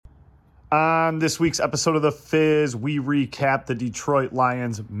On this week's episode of The Fizz, we recap the Detroit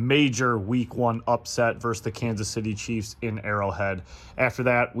Lions' major Week 1 upset versus the Kansas City Chiefs in Arrowhead. After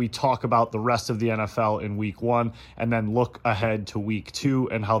that, we talk about the rest of the NFL in Week 1 and then look ahead to Week 2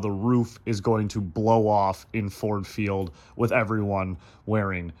 and how the roof is going to blow off in Ford Field with everyone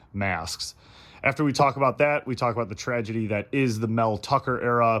wearing masks. After we talk about that, we talk about the tragedy that is the Mel Tucker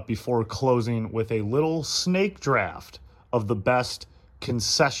era before closing with a little snake draft of the best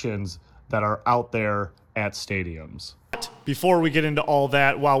concessions that are out there at stadiums. Before we get into all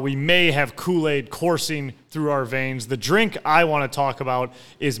that, while we may have Kool-Aid coursing through our veins, the drink I want to talk about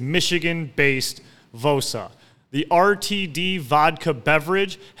is Michigan-based Vosa. The RTD vodka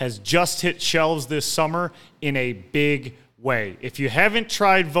beverage has just hit shelves this summer in a big way. If you haven't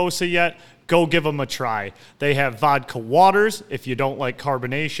tried Vosa yet, go give them a try. They have vodka waters if you don't like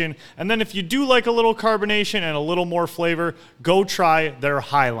carbonation. And then if you do like a little carbonation and a little more flavor, go try their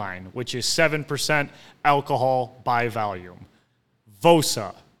Highline, which is 7% alcohol by volume.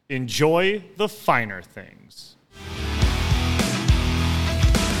 Vosa. Enjoy the finer things.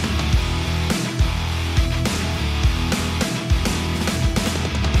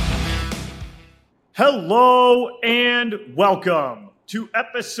 Hello and welcome to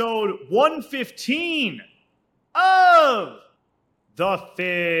episode 115 of The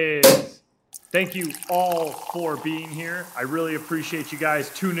Fizz. Thank you all for being here. I really appreciate you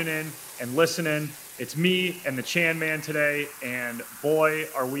guys tuning in and listening. It's me and the Chan Man today, and boy,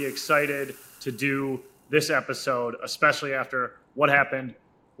 are we excited to do this episode, especially after what happened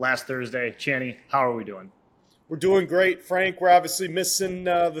last Thursday. Channy, how are we doing? We're doing great, Frank. We're obviously missing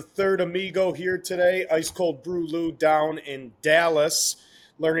the third amigo here today. Ice Cold Brew Lou down in Dallas,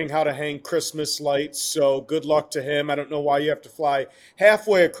 learning how to hang Christmas lights. So good luck to him. I don't know why you have to fly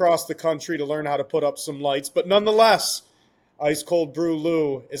halfway across the country to learn how to put up some lights. But nonetheless, Ice Cold Brew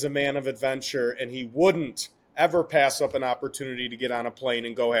Lou is a man of adventure, and he wouldn't ever pass up an opportunity to get on a plane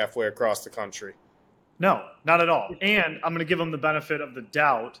and go halfway across the country. No, not at all. And I'm going to give him the benefit of the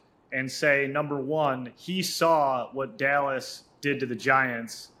doubt and say, number one, he saw what Dallas did to the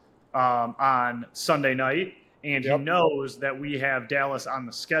Giants on Sunday night, and he knows that we have Dallas on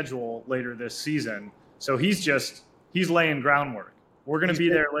the schedule later this season. So he's laying groundwork. We're going to be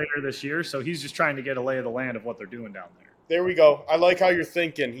there later this year, so he's just trying to get a lay of the land of what they're doing down there. There we go. I like how you're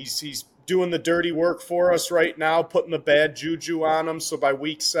thinking. He's doing the dirty work for us right now, putting the bad juju on him, so by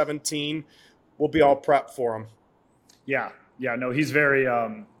week 17, we'll be all prepped for him. Yeah, no, he's very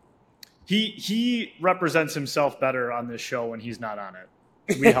He represents himself better on this show when he's not on it.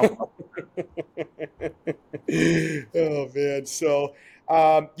 We help him. Oh, man. So,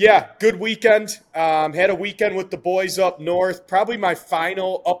 good weekend. Had a weekend with the boys up north. Probably my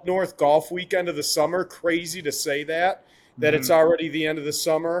final up north golf weekend of the summer. Crazy to say that it's already the end of the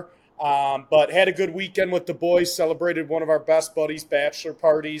summer. But had a good weekend with the boys. Celebrated one of our best buddies' bachelor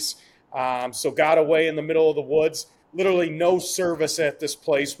parties. So got away in the middle of the woods. Literally no service at this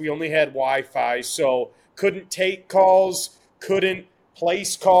place. We only had Wi-Fi, so couldn't take calls, couldn't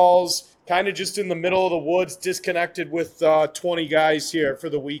place calls, kind of just in the middle of the woods, disconnected with 20 guys here for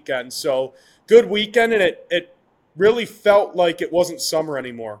the weekend. So good weekend, and it really felt like it wasn't summer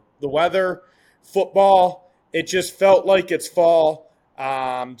anymore. The weather, football, it just felt like it's fall.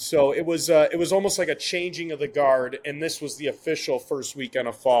 So it was almost like a changing of the guard, and this was the official first weekend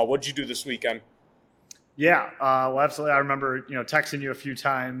of fall. What'd you do this weekend? Yeah, well, absolutely. I remember, texting you a few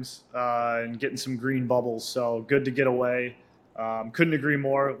times and getting some green bubbles. So good to get away. Couldn't agree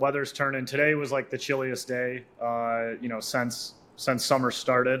more. Weather's turning. Today was like the chilliest day, since summer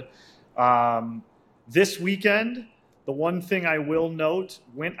started. This weekend, the one thing I will note,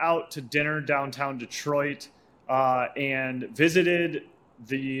 went out to dinner downtown Detroit and visited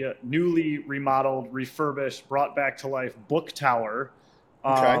the newly remodeled, refurbished, brought back to life Book Tower.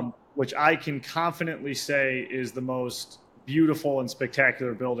 Which I can confidently say is the most beautiful and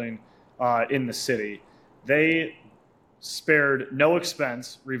spectacular building in the city. They spared no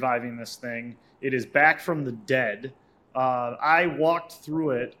expense reviving this thing. It is back from the dead. I walked through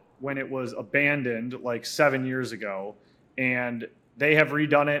it when it was abandoned like 7 years ago, and they have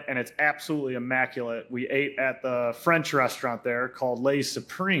redone it, and it's absolutely immaculate. We ate at the French restaurant there called Les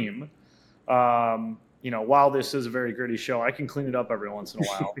Supreme. While this is a very gritty show, I can clean it up every once in a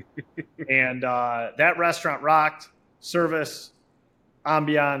while. And that restaurant rocked. Service,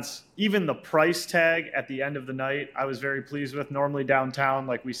 ambiance, even the price tag at the end of the night, I was very pleased with. Normally downtown,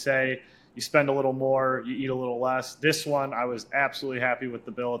 like we say, you spend a little more, you eat a little less. This one, I was absolutely happy with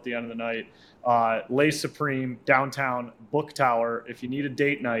the bill at the end of the night. Les Supreme, downtown, Book Tower. If you need a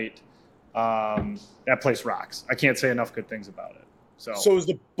date night, that place rocks. I can't say enough good things about it. So is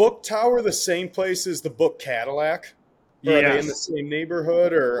the Book Tower the same place as the Book Cadillac? Or are they in the same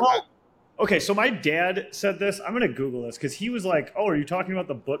neighborhood? Or well, okay, so my dad said this. I'm going to Google this because he was like, oh, are you talking about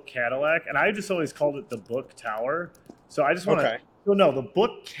the Book Cadillac? And I just always called it the Book Tower. So I just want to – so no, the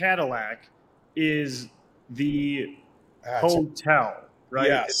Book Cadillac is the hotel,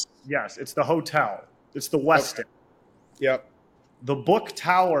 right? Yes, it's the hotel. It's the Westin. Okay. Yep. The Book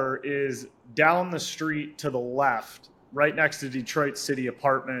Tower is down the street to the left, right next to Detroit City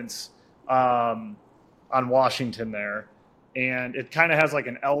Apartments on Washington there. And it kind of has like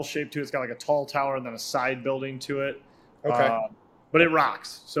an L shape to it. It's got like a tall tower and then a side building to it. Okay. But it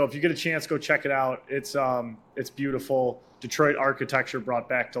rocks. So if you get a chance, go check it out. It's beautiful. Detroit architecture brought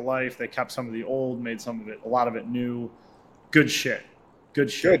back to life. They kept some of the old, made some of it, a lot of it new. Good shit.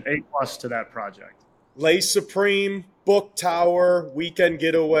 Good shit. A+ to that project. Lay Supreme, Book Tower, weekend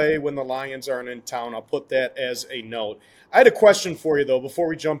getaway when the Lions aren't in town. I'll put that as a note. I had a question for you, though, before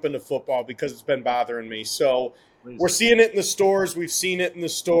we jump into football because it's been bothering me. So we're seeing it in the stores. We've seen it in the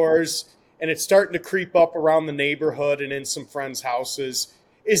stores, and it's starting to creep up around the neighborhood and in some friends' houses.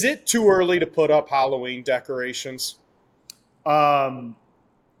 Is it too early to put up Halloween decorations? September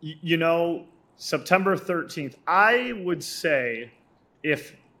 13th, I would say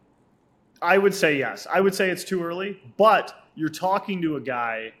yes. I would say it's too early, but you're talking to a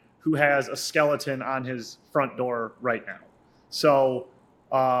guy who has a skeleton on his front door right now. So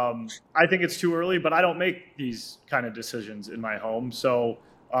I think it's too early, but I don't make these kind of decisions in my home. So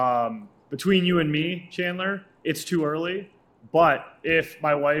between you and me, Chandler, it's too early. But if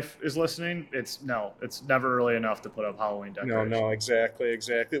my wife is listening, it's never early enough to put up Halloween decorations. No, exactly.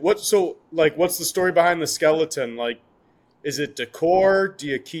 What's the story behind the skeleton? Like, is it decor? Do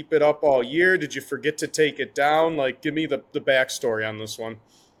you keep it up all year? Did you forget to take it down? Like, give me the backstory on this one.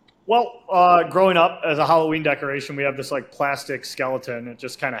 Well, growing up as a Halloween decoration, we have this like plastic skeleton. It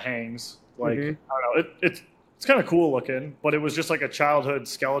just kind of hangs. Like, I don't know. It's kind of cool looking, but it was just like a childhood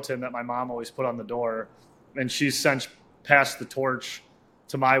skeleton that my mom always put on the door. And she's since passed the torch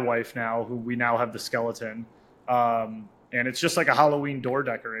to my wife now, who we now have the skeleton. And it's just like a Halloween door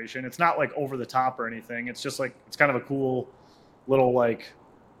decoration. It's not like over the top or anything. It's just like, it's kind of a cool little like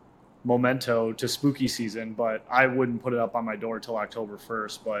memento to spooky season, but I wouldn't put it up on my door till October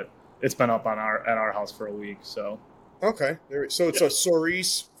 1st, but it's been up at our house for a week. So, okay. So it's a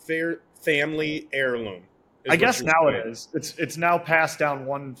Soris family heirloom. I guess now it is. It's now passed down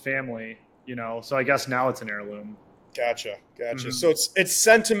one family, so I guess now it's an heirloom. Gotcha. Mm-hmm. So it's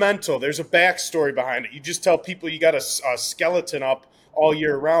sentimental. There's a backstory behind it. You just tell people you got a skeleton up all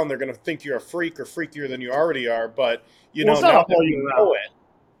year round, they're going to think you're a freak or freakier than you already are. But it's not up all year round.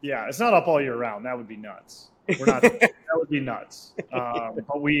 Yeah, it's not up all year round. That would be nuts. We're not. That would be nuts. But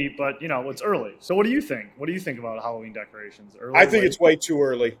it's early. So what do you think? What do you think about Halloween decorations? Early, I think it's way too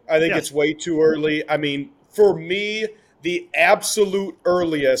early. It's way too early. I mean, for me, the absolute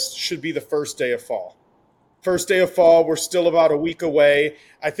earliest should be the first day of fall. First day of fall, we're still about a week away.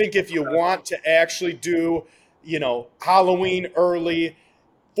 I think if you want to actually do, Halloween early,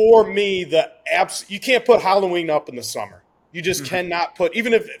 for me, you can't put Halloween up in the summer. You just cannot put,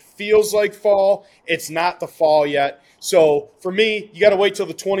 even if it feels like fall, it's not the fall yet. So for me, you got to wait till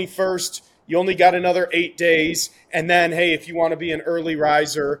the 21st. You only got another 8 days. And then, hey, if you want to be an early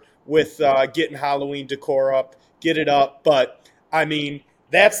riser with getting Halloween decor up, get it up. But, I mean,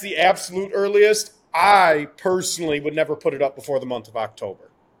 that's the absolute earliest. I personally would never put it up before the month of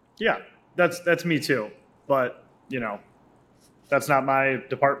October. Yeah, that's me too. But, that's not my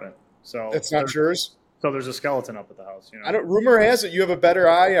department. So that's not yours? So there's a skeleton up at the house. Rumor has it you have a better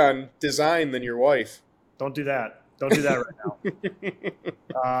eye on design than your wife. Don't do that. Don't do that right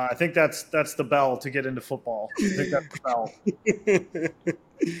now. I think that's the bell to get into football. I think that's the bell.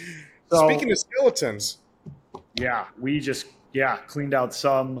 So, speaking of skeletons. Yeah, we just cleaned out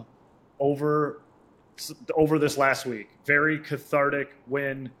some over this last week. Very cathartic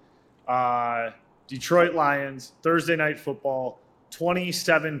win. Detroit Lions, Thursday night football,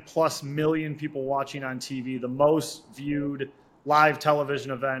 27+ million people watching on TV, the most viewed live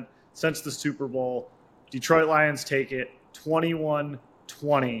television event since the Super Bowl. Detroit Lions take it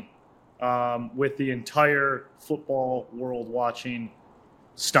 21-20 with the entire football world watching.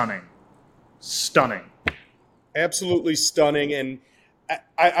 Stunning. Absolutely stunning. And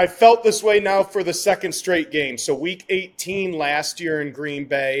I felt this way now for the second straight game. So week 18 last year in Green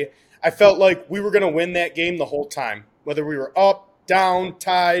Bay, I felt like we were going to win that game the whole time. Whether we were up, down,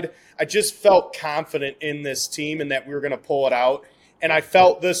 tied, I just felt confident in this team and that we were going to pull it out. And I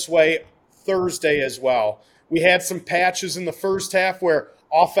felt this way Thursday as well. We had some patches in the first half where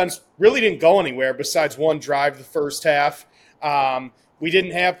offense really didn't go anywhere besides one drive the first half. We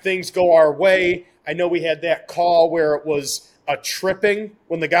didn't have things go our way. I know we had that call where it was a tripping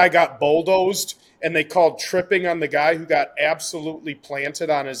when the guy got bulldozed, and they called tripping on the guy who got absolutely planted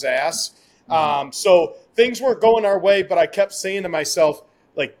on his ass. So things weren't going our way, but I kept saying to myself,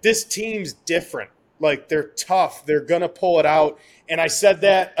 like, this team's different. Like, they're tough. They're going to pull it out. And I said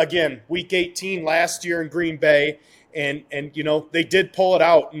that, again, week 18 last year in Green Bay, and they did pull it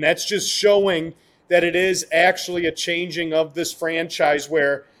out. And that's just showing that it is actually a changing of this franchise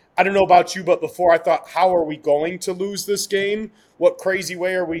where, I don't know about you, but before I thought, how are we going to lose this game? What crazy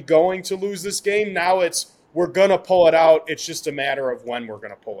way are we going to lose this game? Now it's, we're going to pull it out. It's just a matter of when we're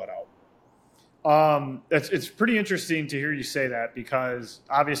going to pull it out. It's pretty interesting to hear you say that, because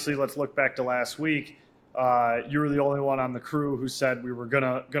obviously, let's look back to last week. You were the only one on the crew who said we were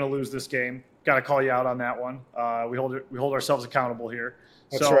gonna lose this game. Got to call you out on that one. We hold ourselves accountable here.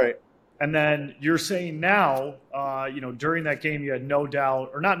 That's right. And then you're saying now, during that game, you had no doubt,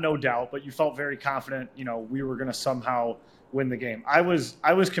 or not no doubt, but you felt very confident. We were gonna somehow win the game. I was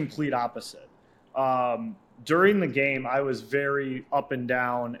complete opposite. During the game, I was very up and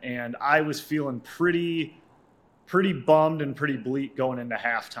down, and I was feeling pretty bummed and pretty bleak going into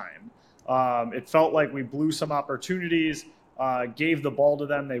halftime. It felt like we blew some opportunities, gave the ball to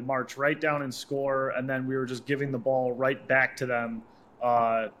them. They marched right down and score, and then we were just giving the ball right back to them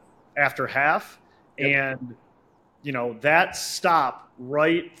after half. Yep. And, that stop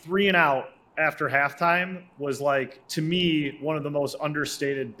right 3 and out after halftime was, like, to me, one of the most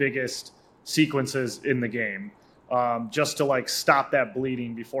understated, biggest sequences in the game, just to, like, stop that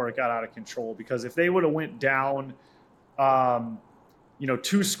bleeding before it got out of control. Because if they would have went down,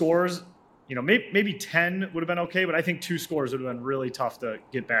 2 scores, maybe 10 would have been okay, but I think 2 scores would have been really tough to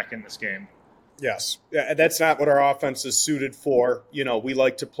get back in this game. Yes. Yeah, that's not what our offense is suited for. We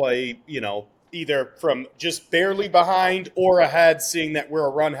like to play, either from just barely behind or ahead, seeing that we're a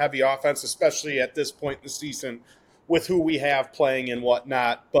run-heavy offense, especially at this point in the season with who we have playing and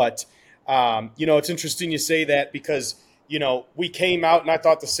whatnot. But it's interesting you say that, because, we came out and I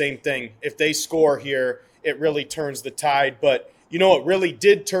thought the same thing. If they score here, it really turns the tide. But, it really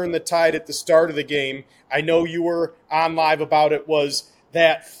did turn the tide at the start of the game. I know you were on live about it, was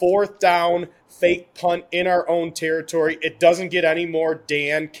that 4th down fake punt in our own territory. It doesn't get any more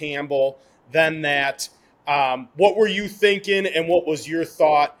Dan Campbell than that. What were you thinking, and what was your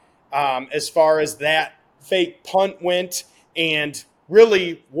thought as far as that fake punt went, and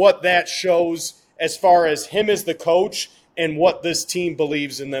really what that shows as far as him as the coach and what this team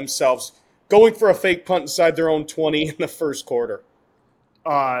believes in themselves, going for a fake punt inside their own 20 in the first quarter?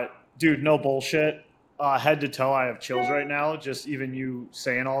 Dude, no bullshit. Head to toe, I have chills right now. Just even you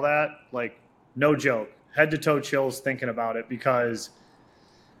saying all that, like, no joke. Head to toe chills thinking about it, because,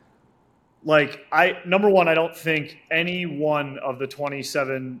 like, number one, I don't think any one of the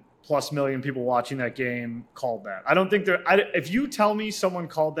 27+ million people watching that game called that. I don't think if you tell me someone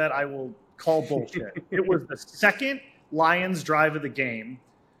called that, I will call bullshit. It was the second Lions drive of the game.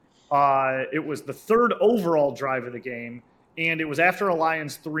 It was the 3rd overall drive of the game, and it was after a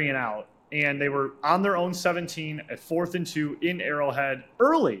Lions 3 and out, and they were on their own 17 at 4th and 2 in Arrowhead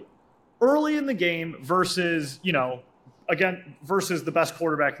early in the game versus, versus the best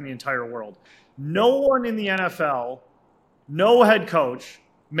quarterback in the entire world. No one in the NFL, no head coach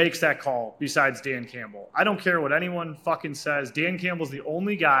makes that call besides Dan Campbell. I don't care what anyone fucking says. Dan Campbell's the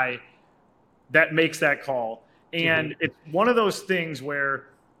only guy that makes that call. And It's one of those things where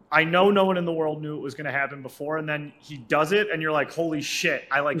I know no one in the world knew it was going to happen before, and then he does it, and you're like, holy shit,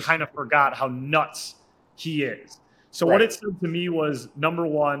 I kind of forgot how nuts he is. So What it said to me was, number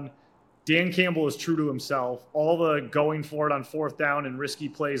one, Dan Campbell is true to himself. All the going for it on 4th down and risky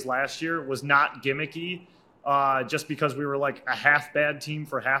plays last year was not gimmicky, just because we were like a half bad team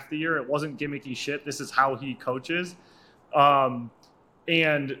for half the year. It wasn't gimmicky shit. This is how he coaches.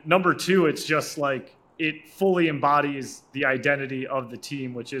 And number two, it's just like, it fully embodies the identity of the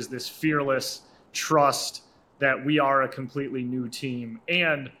team, which is this fearless trust that we are a completely new team.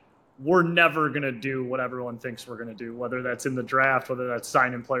 And we're never going to do what everyone thinks we're going to do, whether that's in the draft, whether that's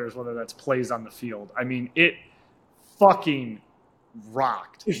signing players, whether that's plays on the field. I mean, it fucking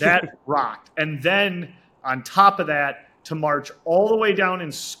rocked. That rocked. And then on top of that, to march all the way down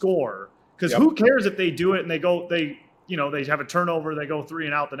and score, because who cares if they do it and they have a turnover, they go 3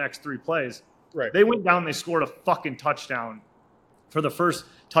 and out the next 3 plays. Right. They went down, they scored a fucking touchdown for the first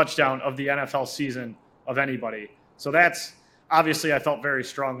touchdown of the NFL season of anybody. So that's, obviously I felt very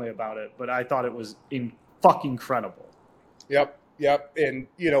strongly about it, but I thought it was fucking incredible. Yep. And,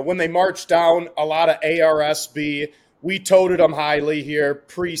 when they marched down, a lot of ARSB, we toted them highly here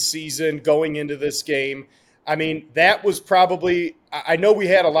preseason going into this game. I mean, that was probably – I know we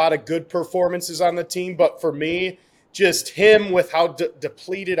had a lot of good performances on the team, but for me, just him with how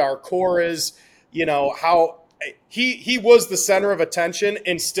depleted our core is, how he was the center of attention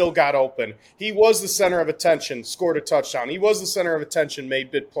and still got open. He was the center of attention, scored a touchdown. He was the center of attention,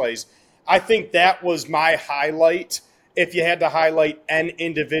 made big plays. I think that was my highlight. If you had to highlight an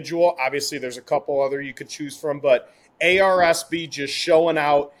individual, obviously there's a couple other you could choose from, but ARSB just showing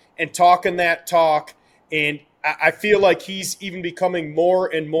out and talking that talk. And I feel like he's even becoming more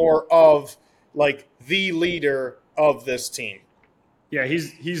and more of like the leader of this team. Yeah,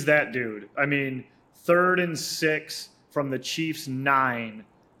 he's that dude. I mean, 3rd and 6 from the Chiefs' 9.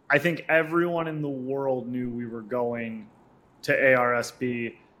 I think everyone in the world knew we were going to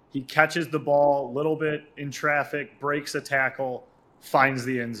ARSB. He catches the ball a little bit in traffic, breaks a tackle, finds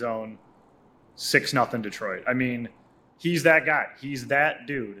the end zone. 6-0 Detroit. I mean, he's that guy. He's that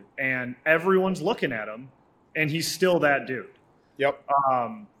dude. And everyone's looking at him, and he's still that dude. Yep.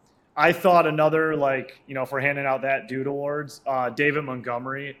 I thought another, if we're handing out that dude awards, David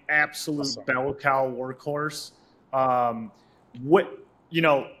Montgomery, absolute awesome. Bell cow workhorse.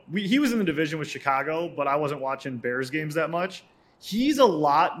 He was in the division with Chicago, but I wasn't watching Bears games that much. He's a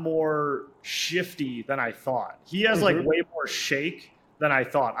lot more shifty than I thought. He has way more shake than I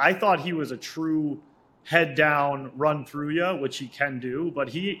thought. I thought he was a true head down, run through you, which he can do, but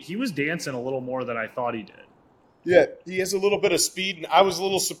he was dancing a little more than I thought he did. Yeah, he has a little bit of speed, and I was a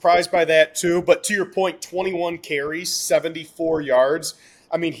little surprised by that too. But to your point, 21 carries, 74 yards.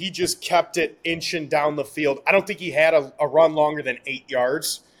 I mean, he just kept it inching down the field. I don't think he had a run longer than 8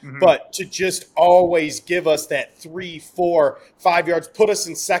 yards. But to just always give us that 3, 4, 5 yards, put us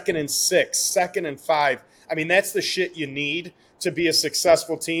in 2nd and 6, 2nd and 5. I mean, that's the shit you need to be a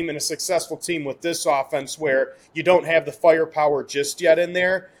successful team, and a successful team with this offense where you don't have the firepower just yet in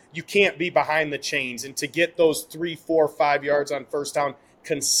there. You can't be behind the chains. And to get those 3, 4, 5 yards on first down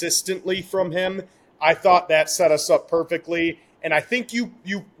consistently from him, I thought that set us up perfectly. And I think you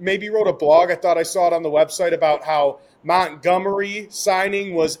maybe wrote a blog, I thought I saw it on the website, about how Montgomery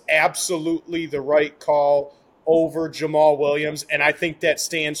signing was absolutely the right call over Jamal Williams. And I think that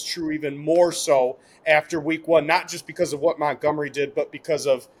stands true even more so after week 1, not just because of what Montgomery did, but because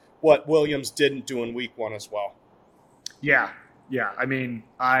of what Williams didn't do in week 1 as well. Yeah. I mean,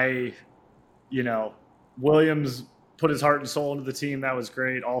 Williams put his heart and soul into the team. That was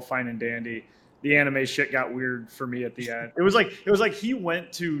great. All fine and dandy. The anime shit got weird for me at the end. It was like he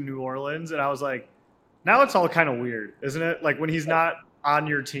went to New Orleans, and I was like, now it's all kind of weird, isn't it? Like when he's not on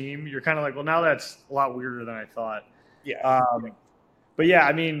your team, you're kind of like, well, now that's a lot weirder than I thought. Yeah. But yeah,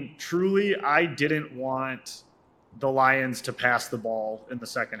 I mean, truly, I didn't want the Lions to pass the ball in the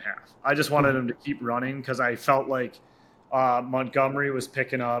second half. I just wanted them to keep running because I felt like Montgomery was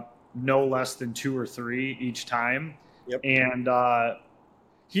picking up no less than 2 or 3 each time. Yep. And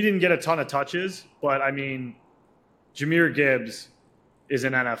he didn't get a ton of touches, but I mean, Jahmyr Gibbs is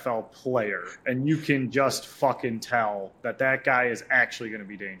an NFL player, and you can just fucking tell that guy is actually going to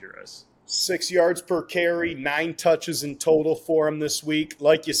be dangerous. 6 yards per carry, 9 touches in total for him this week.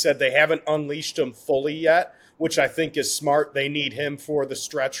 Like you said, they haven't unleashed him fully yet, which I think is smart. They need him for the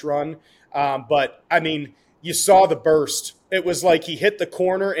stretch run. But, I mean, you saw the burst. It was like he hit the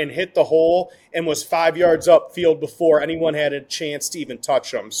corner and hit the hole and was 5 yards upfield before anyone had a chance to even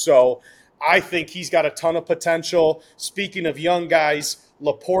touch him. So I think he's got a ton of potential. Speaking of young guys,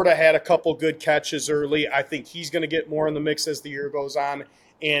 Laporta had a couple good catches early. I think he's going to get more in the mix as the year goes on.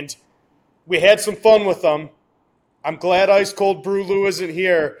 And we had some fun with them. I'm glad Ice Cold Brew Lou isn't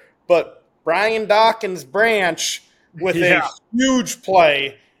here, but Brian Dawkins Branch with a huge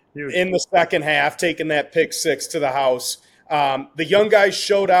play in the second half, taking that pick 6 to the house. The young guys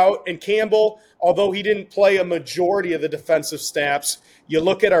showed out, and Campbell, although he didn't play a majority of the defensive snaps, you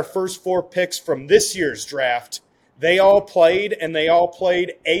look at our first 4 picks from this year's draft, they all played, and they all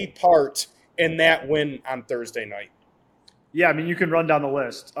played a part in that win on Thursday night. Yeah, I mean, you can run down the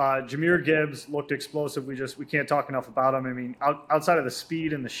list. Jahmyr Gibbs looked explosive. We can't talk enough about him. I mean, outside of the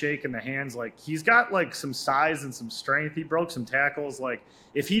speed and the shake and the hands, he's got some size and some strength. He broke some tackles.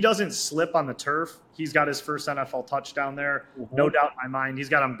 If he doesn't slip on the turf, he's got his first NFL touchdown there. Mm-hmm. No doubt in my mind. He's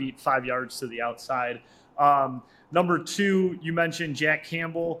got him beat 5 yards to the outside. Number 2, you mentioned Jack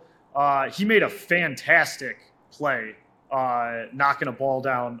Campbell. He made a fantastic play, knocking a ball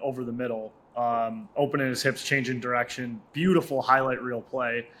down over the middle. Opening his hips, changing direction. Beautiful highlight reel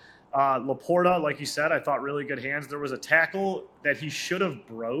play. Laporta, like you said, I thought really good hands. There was a tackle that he should have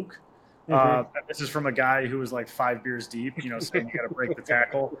broke. This is from a guy who was 5 beers deep, saying you got to break the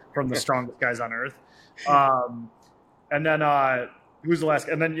tackle from the strongest guys on earth. And then Who's the last?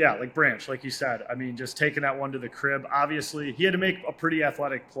 And then, yeah, like Branch, like you said. I mean, just taking that one to the crib. Obviously, he had to make a pretty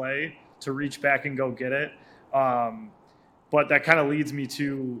athletic play to reach back and go get it. Um, but that kind of leads me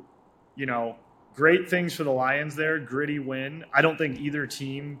to, you know, great things for the Lions there. Gritty win. I don't think either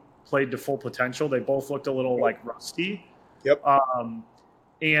team played to full potential. They both looked a little like rusty. Yep.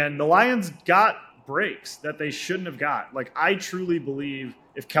 And the Lions got breaks that they shouldn't have got. Like, I truly believe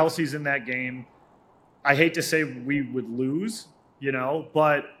if Kelsey's in that game, I hate to say we would lose,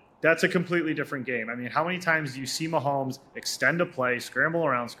 but that's a completely different game. I mean, how many times do you see Mahomes extend a play, scramble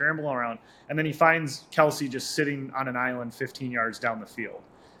around, and then he finds Kelsey just sitting on an island 15 yards down the field?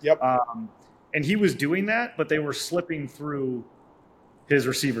 Yep. And he was doing that, but they were slipping through his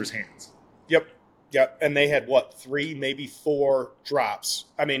receiver's hands. Yep. Yep. And they had, 3, maybe 4 drops.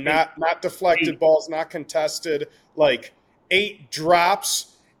 I mean, not deflected balls, not contested, like 8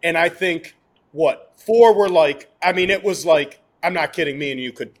 drops. And I think, 4 were it was like, I'm not kidding, me and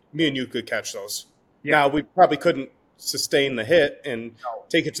you could catch those. Yeah. Now, we probably couldn't sustain the hit and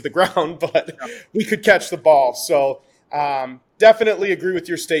take it to the ground, but we could catch the ball. So definitely agree with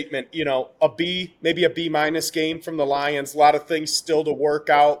your statement. A B, maybe a B- game from the Lions. A lot of things still to work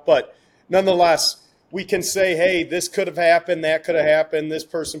out, but nonetheless, we can say, hey, this could have happened, that could have happened, this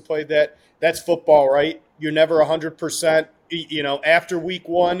person played that. That's football, right? You're never 100%. After week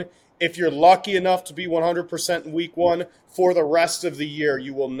 1, if you're lucky enough to be 100% in week 1, for the rest of the year,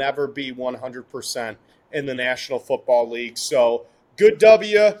 you will never be 100% in the National Football League. So good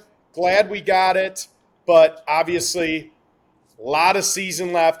W. Glad we got it. But obviously, a lot of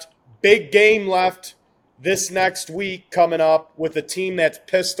season left. Big game left this next week coming up with a team that's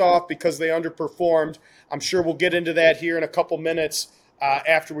pissed off because they underperformed. I'm sure we'll get into that here in a couple minutes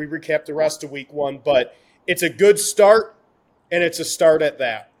after we recap the rest of week 1. But it's a good start, and it's a start at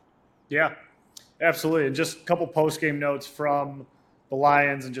that. Yeah, absolutely. And just a couple post-game notes from the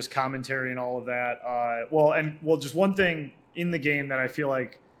Lions and just commentary and all of that. Just one thing in the game that I feel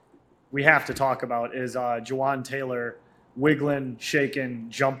like we have to talk about is Juwan Taylor wiggling, shaking,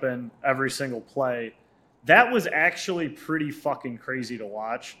 jumping every single play. That was actually pretty fucking crazy to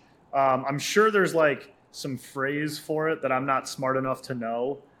watch. I'm sure there's some phrase for it that I'm not smart enough to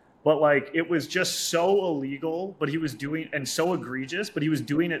know. But it was just so illegal, but he was doing, and so egregious, but he was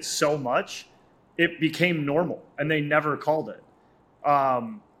doing it so much, it became normal, and they never called it.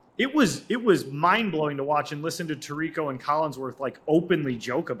 It was mind blowing to watch and listen to Tirico and Collinsworth openly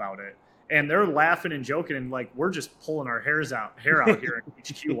joke about it, and they're laughing and joking, and we're just pulling our hair out here in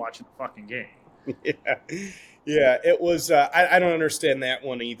HQ watching the fucking game. Yeah, it was. I don't understand that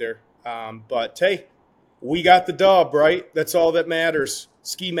one either. But hey, we got the dub, right? That's all that matters.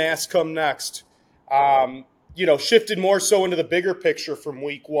 Ski masks come next. Shifted more so into the bigger picture from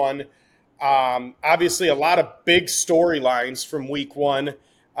week 1. Obviously, a lot of big storylines from week 1,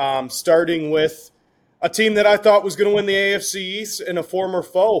 starting with a team that I thought was going to win the AFC East and a former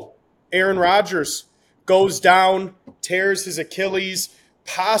foe. Aaron Rodgers goes down, tears his Achilles,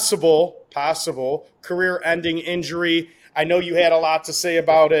 possible career-ending injury. I know you had a lot to say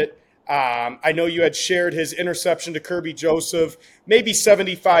about it. I know you had shared his interception to Kirby Joseph maybe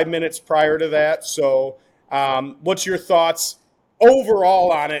 75 minutes prior to that. So what's your thoughts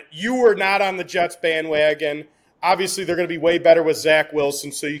overall on it? You were not on the Jets bandwagon. Obviously, they're going to be way better with Zach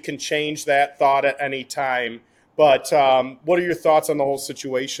Wilson, so you can change that thought at any time. But what are your thoughts on the whole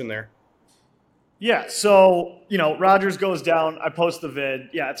situation there? Yeah, so, Rodgers goes down. I post the vid.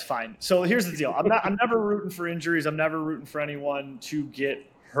 Yeah, it's fine. So here's the deal. I'm never rooting for injuries. I'm never rooting for anyone to get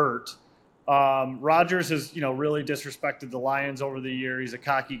hurt. Rodgers has, really disrespected the Lions over the year. He's a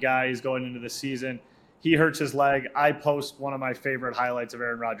cocky guy. He's going into the season. He hurts his leg. I post one of my favorite highlights of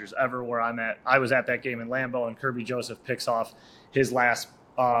Aaron Rodgers ever, where I was at that game in Lambeau, and Kirby Joseph picks off his last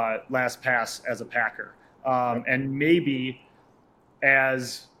pass as a Packer, and maybe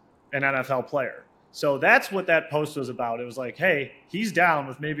as an NFL player. So that's what that post was about. It was like, hey, he's down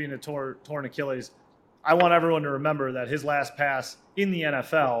with maybe a torn Achilles. I want everyone to remember that his last pass in the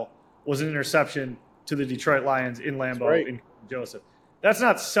NFL was an interception to the Detroit Lions in Lambeau in Joseph. That's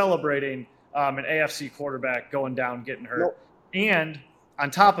not celebrating an AFC quarterback going down, getting hurt. Nope. And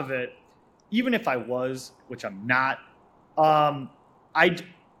on top of it, even if I was, which I'm not, I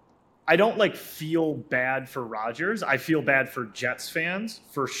don't feel bad for Rodgers. I feel bad for Jets fans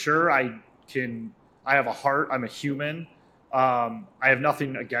for sure. I have a heart. I'm a human. I have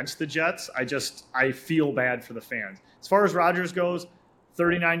nothing against the Jets. I feel bad for the fans. As far as Rodgers goes,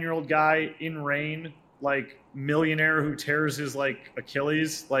 39-year-old guy in rain, millionaire who tears his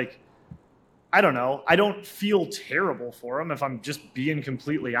Achilles. I don't know. I don't feel terrible for him if I'm just being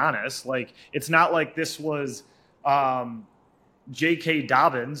completely honest. It's not like this was J.K.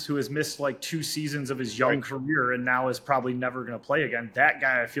 Dobbins, who has missed like 2 seasons of his young career and now is probably never going to play again. That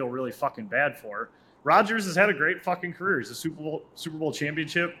guy I feel really fucking bad for. Rodgers has had a great fucking career. He's a Super Bowl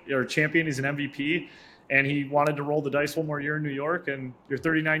championship or champion. He's an MVP, and he wanted to roll the dice one more year in New York. And you're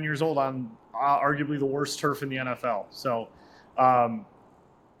 39 years old on arguably the worst turf in the NFL. So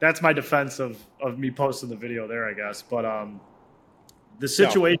that's my defense of me posting the video there, I guess. But the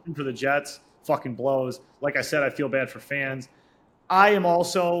situation for the Jets fucking blows. Like I said, I feel bad for fans. I am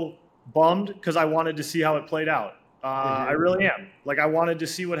also bummed because I wanted to see how it played out. I really am. Like, I wanted to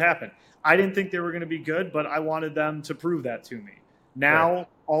see what happened. I didn't think they were going to be good, but I wanted them to prove that to me. Now,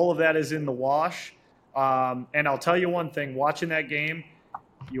 all of that is in the wash. And I'll tell you one thing. Watching that game,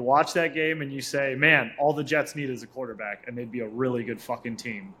 you watch that game and you say, man, all the Jets need is a quarterback, and they'd be a really good fucking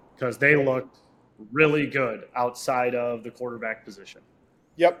team because they looked really good outside of the quarterback position.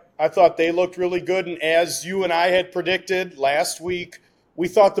 Yep, I thought they looked really good, and as you and I had predicted last week, we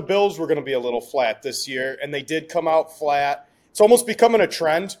thought the Bills were going to be a little flat this year, and they did come out flat. It's almost becoming a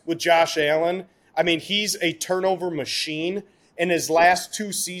trend with Josh Allen. I mean, he's a turnover machine. In his last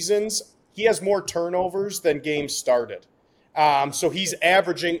 2 seasons, he has more turnovers than games started. So he's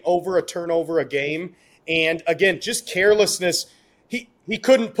averaging over a turnover a game. And again, just carelessness. He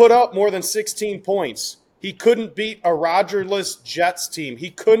couldn't put up more than 16 points. He couldn't beat a Rodgers-less Jets team.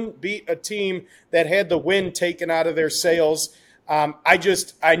 He couldn't beat a team that had the wind taken out of their sails.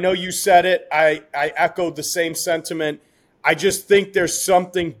 I know you said it. I echoed the same sentiment. I just think there's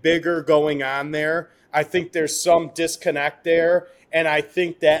something bigger going on there. I think there's some disconnect there. And I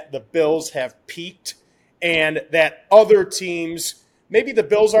think that the Bills have peaked and that other teams, maybe the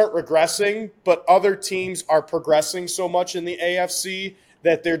Bills aren't regressing, but other teams are progressing so much in the AFC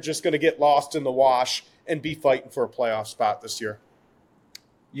that they're just going to get lost in the wash and be fighting for a playoff spot this year.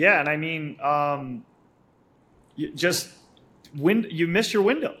 Yeah, and I mean, you miss your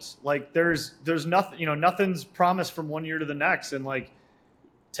windows. Like there's nothing, nothing's promised from one year to the next. And like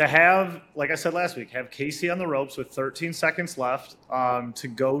to have, like I said last week, have Casey on the ropes with 13 seconds left to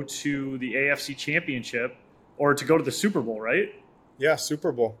go to the AFC Championship or to go to the Super Bowl, right? Yeah,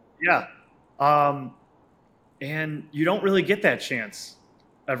 Super Bowl. Yeah. And you don't really get that chance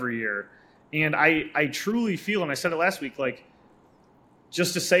every year. And I truly feel, and I said it last week, like,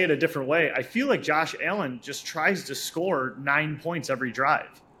 just to say it a different way, I feel like Josh Allen just tries to score 9 points every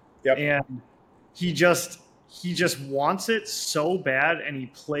drive. Yep. And he just wants it so bad, and he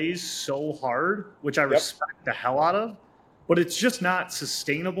plays so hard, which I respect the hell out of, but it's just not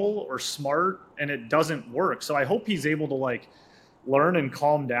sustainable or smart, and it doesn't work. So I hope he's able to like learn and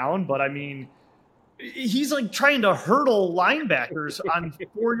calm down. But I mean, he's like trying to hurdle linebackers on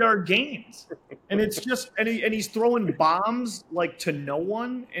 4-yard gains. And it's just, and he's throwing bombs like to no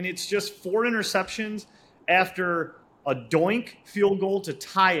one. And it's just 4 interceptions after a doink field goal to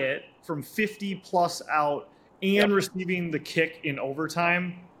tie it from 50 plus out and receiving the kick in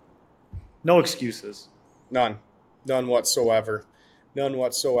overtime. No excuses. None whatsoever.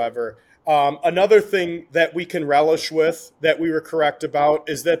 Another thing that we can relish with that we were correct about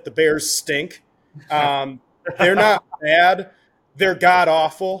is that the Bears stink. They're not bad. They're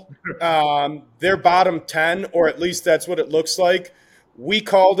god-awful. They're bottom 10, or at least that's what it looks like. We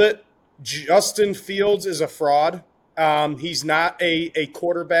called it. Justin Fields is a fraud. He's not a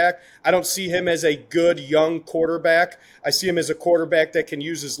quarterback. I don't see him as a good young quarterback. I see him as a quarterback that can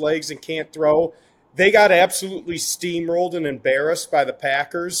use his legs and can't throw. They got absolutely steamrolled and embarrassed by the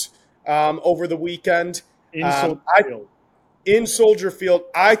Packers over the weekend. In Soldier Field,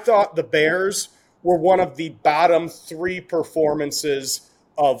 I thought the Bears were one of the bottom 3 performances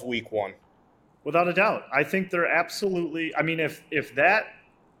of Week 1. Without a doubt. I think they're absolutely – I mean, if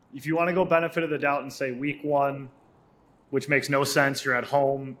you want to go benefit of the doubt and say Week 1, which makes no sense, you're at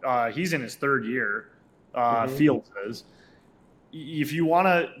home. He's in his 3rd year, Fields is. If you want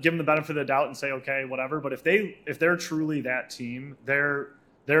to give them the benefit of the doubt and say, okay, whatever, but if they're truly that team, they're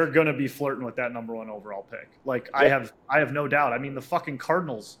going to be flirting with that number 1 overall pick. Like, yep. I have no doubt. I mean, the fucking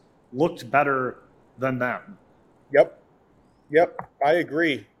Cardinals looked better than them. Yep, I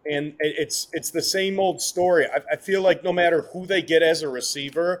agree. And it's the same old story. I feel like no matter who they get as a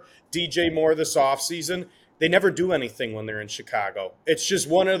receiver, DJ Moore this offseason, they never do anything when they're in Chicago. It's just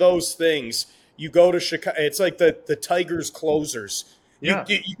one of those things. You go to Chicago, it's like the Tigers closers. You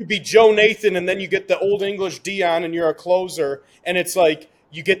could be Joe Nathan, and then you get the Old English Dion, and you're a closer, and it's like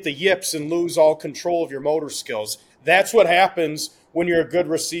you get the yips and lose all control of your motor skills. That's what happens when you're a good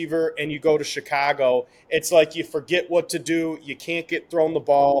receiver and you go to Chicago. It's like you forget what to do. You can't get thrown the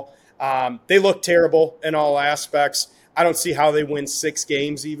ball. They look terrible in all aspects. I don't see how they win 6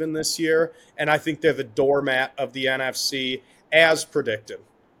 games even this year, and I think they're the doormat of the NFC. as predicted.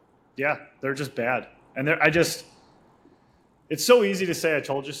 Yeah, they're just bad. And it's so easy to say I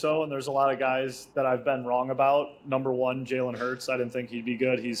told you so, and there's a lot of guys that I've been wrong about. Number one, Jalen Hurts. I didn't think he'd be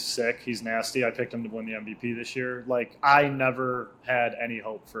good. He's sick. He's nasty. I picked him to win the MVP this year. Like, I never had any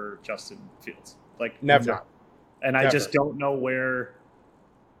hope for Justin Fields. Like, Never. not. And I just don't know where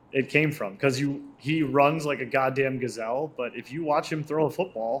it came from, because he runs like a goddamn gazelle, but if you watch him throw a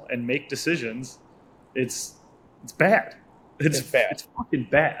football and make decisions, it's bad. It's bad. It's fucking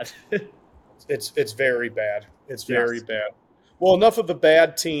bad. It's very bad. It's very bad. Well, enough of the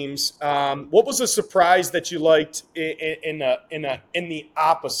bad teams. What was a surprise that you liked in the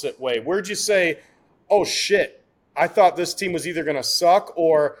opposite way? Where'd you say, "Oh shit, I thought this team was either going to suck,"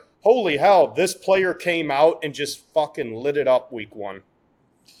 or "Holy hell, this player came out and just fucking lit it up week one"?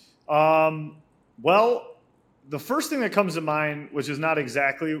 Well, the first thing that comes to mind, which is not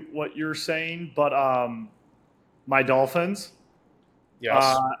exactly what you're saying, but my Dolphins.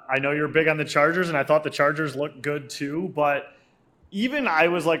 Yes. I know you're big on the Chargers, and I thought the Chargers looked good too, but even I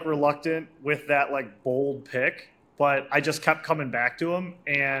was like reluctant with that like bold pick, but I just kept coming back to them,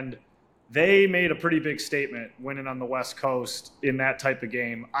 and they made a pretty big statement winning on the West Coast in that type of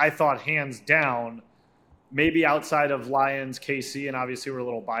game. I thought hands down, maybe outside of Lions, KC, and obviously we're a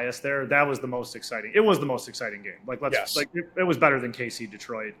little biased there, that was the most exciting. It was the most exciting game. It was better than KC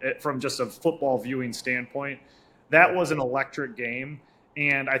Detroit from just a football viewing standpoint. That was an electric game,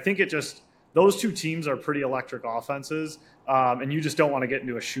 and I think those two teams are pretty electric offenses, and you just don't want to get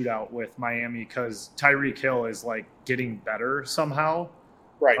into a shootout with Miami because Tyreek Hill is like getting better somehow.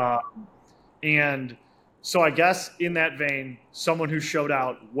 Right. And so I guess in that vein, someone who showed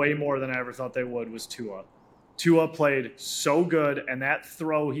out way more than I ever thought they would was Tua. Tua played so good, and that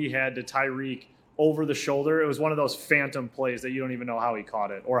throw he had to Tyreek over the shoulder, it was one of those phantom plays that you don't even know how he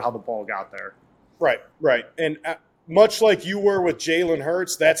caught it or how the ball got there. Right. And much like you were with Jalen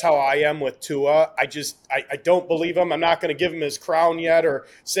Hurts, that's how I am with Tua. I don't believe him. I'm not going to give him his crown yet or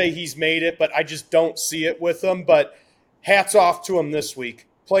say he's made it, but I just don't see it with him. But hats off to him this week.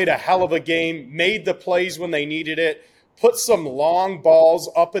 Played a hell of a game, made the plays when they needed it, put some long balls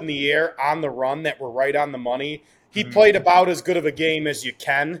up in the air on the run that were right on the money. He played about as good of a game as you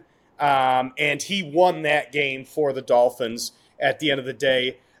can, and he won that game for the Dolphins at the end of the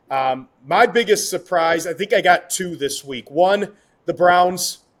day. My biggest surprise, I think I got two this week. One, the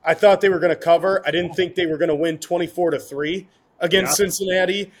Browns. I thought they were going to cover. I didn't think they were going to win 24-3 against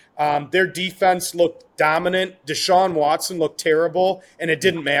Cincinnati. Their defense looked dominant. Deshaun Watson looked terrible, and it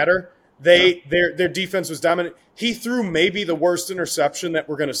didn't matter. Their defense was dominant. He threw maybe the worst interception that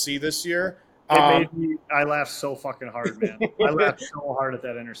we're going to see this year. I laughed so fucking hard, man. I laughed so hard at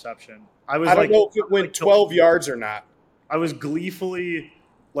that interception. I don't know if it went 12 yards or not. I was gleefully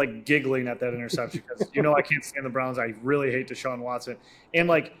like giggling at that interception because I can't stand the Browns. I really hate Deshaun Watson, and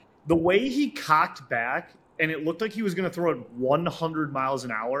like the way he cocked back, and it looked like he was going to throw it 100 miles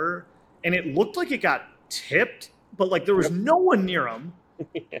an hour, and it looked like it got tipped, but like there was no one near him,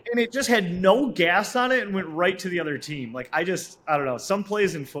 and it just had no gas on it and went right to the other team. Like I don't know. Some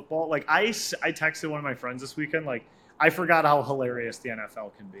plays in football, like I texted one of my friends this weekend, like I forgot how hilarious the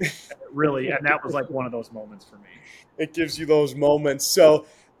NFL can be, really, and that was like one of those moments for me. It gives you those moments. So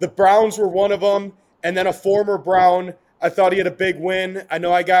the Browns were one of them, and then a former Brown. I thought he had a big win. I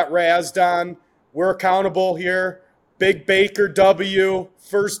know I got razzed on. We're accountable here. Big Baker W.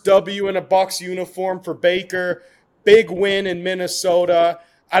 First W in a Bucs uniform for Baker. Big win in Minnesota.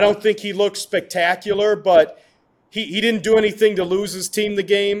 I don't think he looked spectacular, but he didn't do anything to lose his team the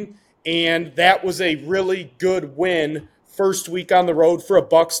game, and that was a really good win first week on the road for a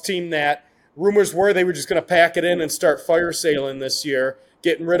Bucs team that rumors were they were just going to pack it in and start fire sailing this year,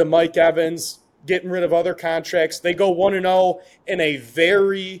 getting rid of Mike Evans, getting rid of other contracts. They go 1-0 in a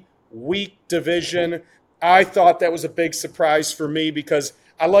very weak division. I thought that was a big surprise for me because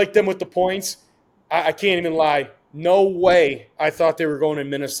I liked them with the points. I can't even lie. No way I thought they were going to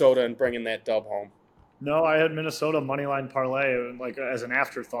Minnesota and bringing that dub home. No, I had Minnesota moneyline parlay like as an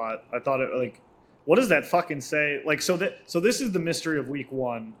afterthought. I thought it like, what does that fucking say? Like so this is the mystery of week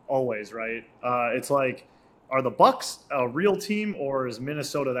one always, right? It's like, are the Bucs a real team or is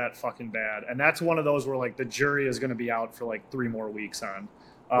Minnesota that fucking bad? And that's one of those where like the jury is going to be out for like 3 more weeks on.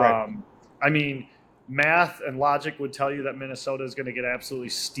 Right. I mean, math and logic would tell you that Minnesota is going to get absolutely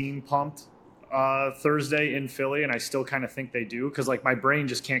steam pumped Thursday in Philly, and I still kind of think they do because like my brain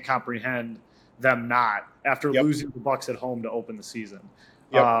just can't comprehend them not after losing the Bucs at home to open the season.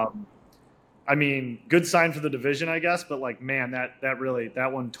 I mean, good sign for the division, I guess, but like, man,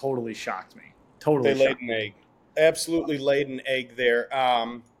 that one totally shocked me. Totally, they laid an egg. Absolutely laid an egg there.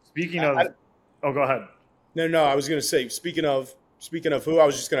 Speaking of, go ahead. No. I was going to say, speaking of who, I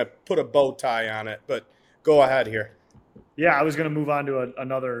was just going to put a bow tie on it. But go ahead here. Yeah, I was going to move on to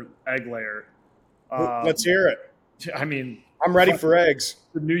another egg layer. Let's hear it. I mean, I'm ready for eggs.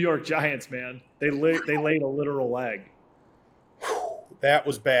 the New York Giants, man. They laid a literal egg. That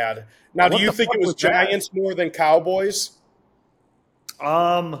was bad. Now, What do you the think fuck it was was that? Giants more than Cowboys?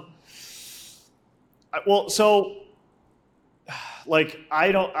 Um, well, so like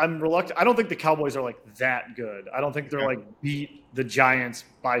I'm reluctant. I don't think the Cowboys are like that good. I don't think they're Okay. like beat the Giants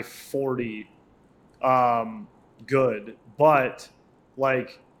by 40 good, but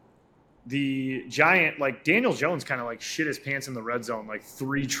like like Daniel Jones kind of like shit his pants in the red zone like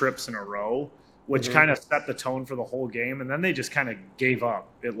 3 trips in a row, which kind of set the tone for the whole game, and then they just kind of gave up,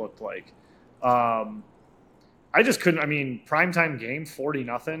 it looked like. I just couldn't. I mean, primetime game,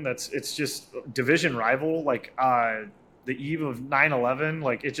 40-0. It's just division rival. Like the eve of 9/11.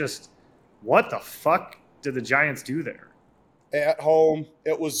 Like it just, what the fuck did the Giants do there? At home,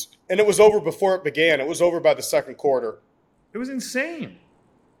 it was over before it began. It was over by the second quarter. It was insane.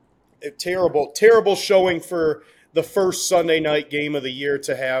 Terrible showing for the first Sunday night game of the year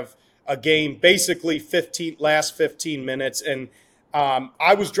to have a game basically 15 minutes. And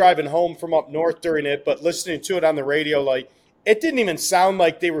I was driving home from up north during it, but listening to it on the radio, like it didn't even sound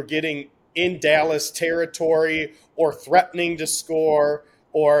like they were getting in Dallas territory or threatening to score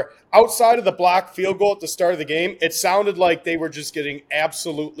or outside of the blocked field goal at the start of the game. It sounded like they were just getting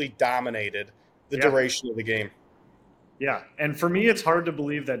absolutely dominated the duration of the game. Yeah, and for me, it's hard to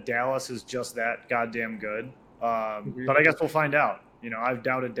believe that Dallas is just that goddamn good. But I guess we'll find out. You know, I've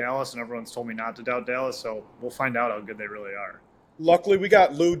doubted Dallas, and everyone's told me not to doubt Dallas, so we'll find out how good they really are. Luckily, we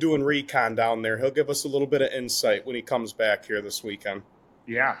got Lou doing recon down there. He'll give us a little bit of insight when he comes back here this weekend.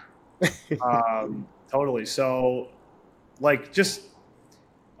 Yeah, totally. So, like, just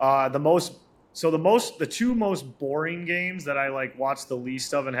the two most boring games that I like watched the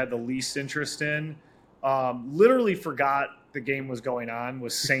least of and had the least interest in. Literally forgot the game was going on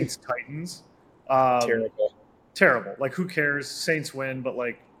was Saints Titans. Terrible. Like who cares? Saints win, but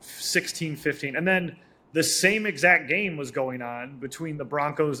like 16-15. And then the same exact game was going on between the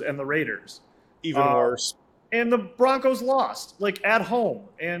Broncos and the Raiders. Even worse. And the Broncos lost, like at home.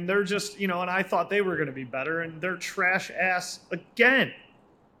 And they're just, and I thought they were going to be better, and they're trash ass again.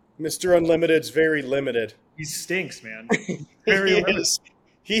 Mr. Unlimited's very limited. He stinks, man. Very limited.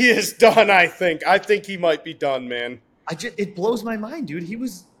 He is done, I think. I think he might be done, man. It blows my mind, dude. He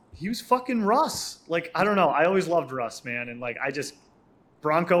was fucking Russ. Like, I don't know. I always loved Russ, man. And like,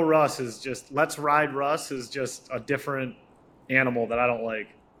 Bronco Russ is just, let's ride Russ is just a different animal that I don't like.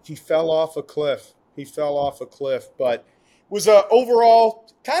 He fell off a cliff. But was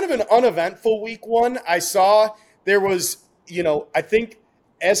overall kind of an uneventful week one. I saw there was, I think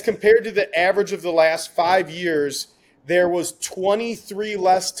as compared to the average of the last 5 years, there was 23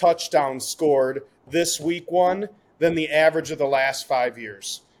 less touchdowns scored this week one than the average of the last 5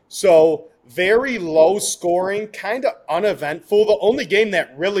 years. So very low scoring, kind of uneventful. The only game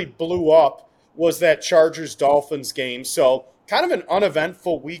that really blew up was that Chargers-Dolphins game. So kind of an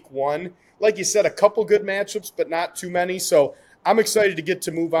uneventful week one. Like you said, a couple good matchups, but not too many. So I'm excited to get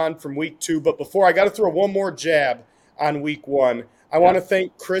to move on from week two. But before, I got to throw one more jab on week one. I want to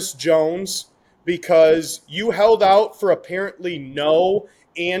thank Chris Jones, because you held out for apparently no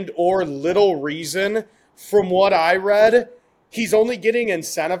and or little reason. From what I read, he's only getting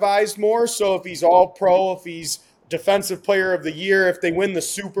incentivized more. So if he's all pro, if he's defensive player of the year, if they win the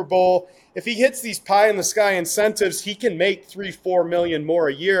Super Bowl, if he hits these pie in the sky incentives, he can make 3-4 million more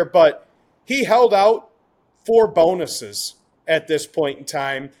a year. But he held out for bonuses at this point in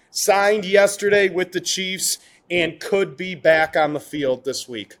time, signed yesterday with the Chiefs, and could be back on the field this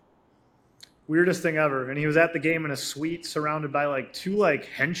week. Weirdest thing ever. And he was at the game in a suite surrounded by like 2 like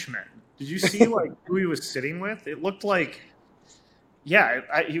henchmen. Did you see like who he was sitting with? It looked like,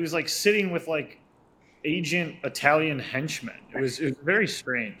 he was like sitting with like agent Italian henchmen. It was very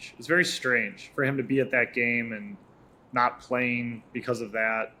strange. It was very strange for him to be at that game and not playing because of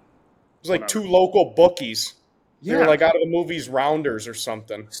that. It was like 2 local bookies. Yeah. They were like out of the movies Rounders or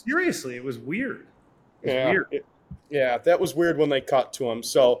something. Seriously, it was weird. Weird. Yeah, that was weird when they cut to him.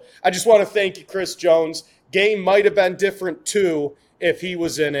 So I just want to thank you, Chris Jones. Game might have been different, too, if he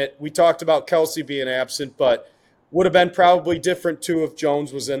was in it. We talked about Kelsey being absent, but would have been probably different, too, if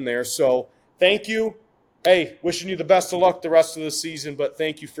Jones was in there. So thank you. Hey, wishing you the best of luck the rest of the season, but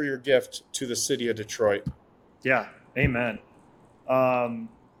thank you for your gift to the city of Detroit. Yeah, amen.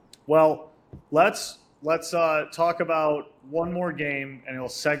 Well, let's talk about one more game, and it'll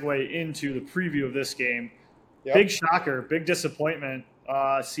segue into the preview of this game. Yep. Big shocker, big disappointment.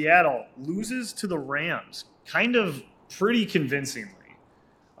 Seattle loses to the Rams, kind of pretty convincingly.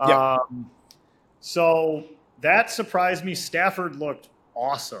 Yeah. So that surprised me. Stafford looked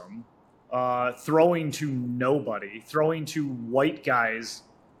awesome, throwing to nobody, throwing to white guys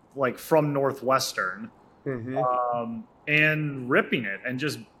like from Northwestern, Mm-hmm. and ripping it and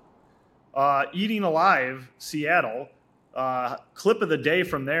just eating alive Seattle. Clip of the day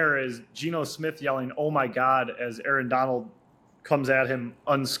from there is Geno Smith yelling, "Oh my God," as Aaron Donald comes at him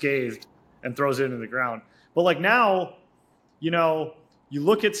unscathed and throws it into the ground. But like now, you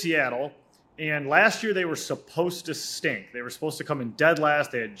look at Seattle, and last year they were supposed to stink. They were supposed to come in dead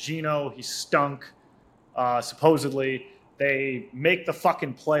last. They had Geno. He stunk, supposedly. They make the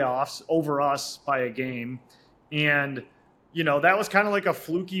fucking playoffs over us by a game. And, that was kind of like a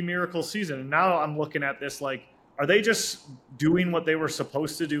fluky miracle season. And now I'm looking at this like, are they just doing what they were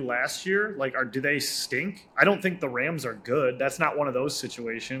supposed to do last year? Like, do they stink? I don't think the Rams are good. That's not one of those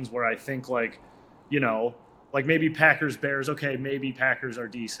situations where I think like, like maybe Packers, Bears, okay, maybe Packers are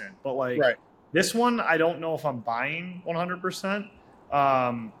decent. But like Right. this one, I don't know if I'm buying 100%.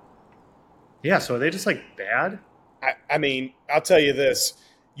 Yeah, so are they just like bad? I mean, I'll tell you this.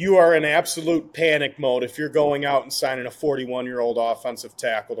 You are in absolute panic mode if you're going out and signing a 41-year-old offensive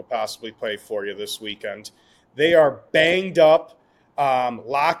tackle to possibly play for you this weekend. They are banged up.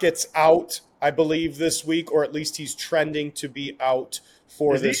 Lockett's out, I believe, this week, or at least he's trending to be out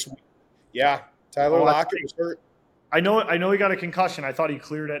for this week. Yeah, Tyler Lockett was hurt. I know he got a concussion. I thought he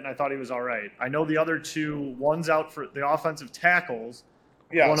cleared it, and I thought he was all right. I know the other two, one's out for the offensive tackles.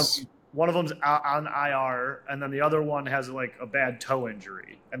 Yes. One of them's on IR, and then the other one has like a bad toe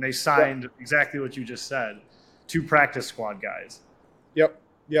injury. And they signed exactly what you just said, 2 practice squad guys.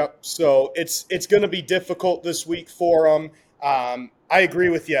 Yep. So it's going to be difficult this week for them. I agree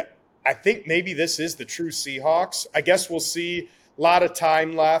with you. I think maybe this is the true Seahawks. I guess we'll see. A lot of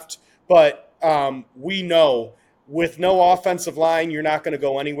time left, but we know with no offensive line, you're not going to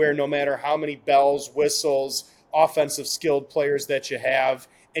go anywhere, no matter how many bells, whistles, offensive skilled players that you have.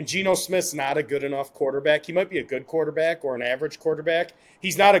 And Geno Smith's not a good enough quarterback. He might be a good quarterback or an average quarterback.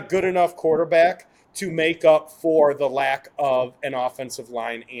 He's not a good enough quarterback to make up for the lack of an offensive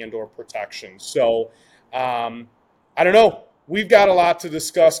line and or protection. So I don't know. We've got a lot to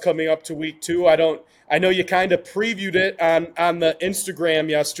discuss coming up to week 2. I know you kind of previewed it on the Instagram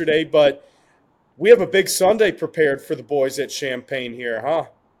yesterday, but we have a big Sunday prepared for the boys at Champaign here, huh?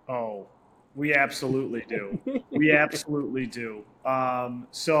 Oh, we absolutely do. We absolutely do.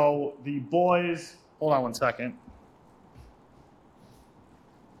 So the boys, hold on one second.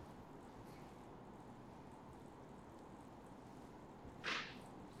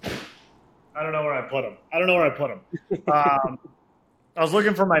 I don't know where I put them. I was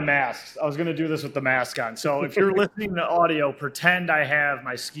looking for my masks. I was going to do this with the mask on. So if you're listening to audio, pretend I have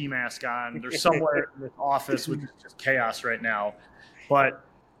my ski mask on. They're somewhere in this office, which is just chaos right now. But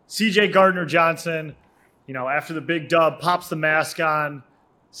C.J. Gardner-Johnson, after the big dub, pops the mask on,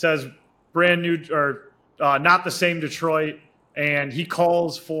 says brand new or not the same Detroit, and he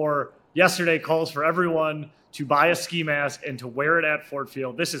calls for everyone to buy a ski mask and to wear it at Ford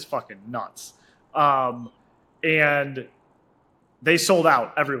Field. This is fucking nuts. And they sold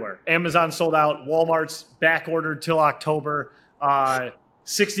out everywhere. Amazon sold out. Walmart's back ordered till October.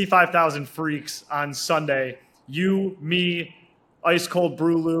 65,000 freaks on Sunday. You, me, Ice Cold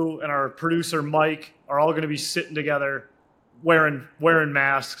Brulu, and our producer Mike are all going to be sitting together wearing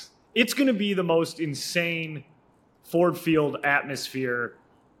masks. It's going to be the most insane Ford Field atmosphere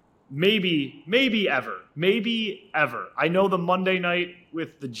maybe ever. I know the Monday night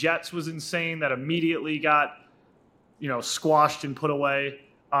with the Jets was insane. That immediately got squashed and put away.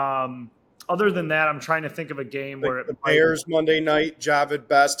 Other than that, I'm trying to think of a game where the Bears Monday night, Javid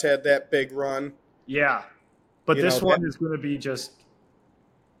Best had that big run. Yeah. But this one is going to be just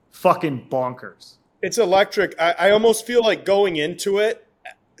fucking bonkers. It's electric. I almost feel like going into it,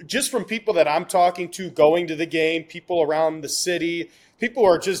 just from people that I'm talking to, going to the game, people around the city, people who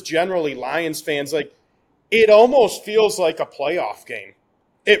are just generally Lions fans, like it almost feels like a playoff game.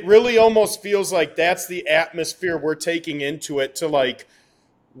 It really almost feels like that's the atmosphere we're taking into it to like,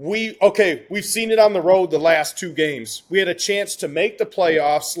 we've seen it on the road the last 2 games. We had a chance to make the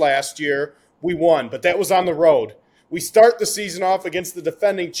playoffs last year. We won, but that was on the road. We start the season off against the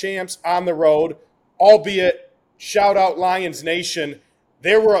defending champs on the road, albeit shout out Lions Nation.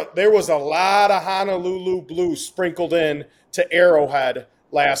 There was a lot of Honolulu blue sprinkled in to Arrowhead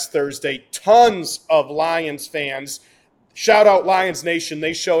last Thursday. Tons of Lions fans. Shout out Lions Nation.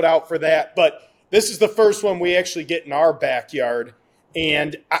 They showed out for that. But this is the first one we actually get in our backyard.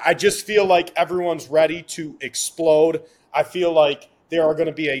 And I just feel like everyone's ready to explode. I feel like There are going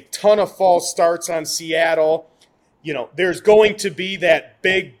to be a ton of false starts on Seattle. There's going to be that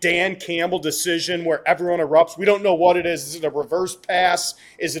big Dan Campbell decision where everyone erupts. We don't know what it is. Is it a reverse pass?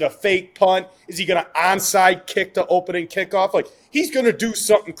 Is it a fake punt? Is he going to onside kick to opening kickoff? Like, he's going to do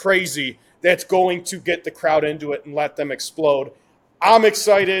something crazy that's going to get the crowd into it and let them explode. I'm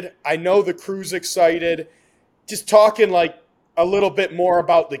excited. I know the crew's excited. Just talking like a little bit more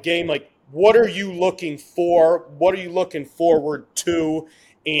about the game. Like, what are you looking for? What are you looking forward to?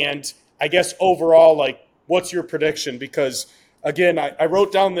 And I guess overall, like, what's your prediction? Because, again, I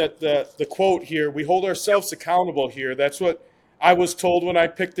wrote down the quote here. We hold ourselves accountable here. That's what I was told when I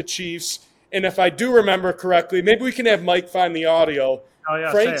picked the Chiefs. And if I do remember correctly, maybe we can have Mike find the audio. Oh,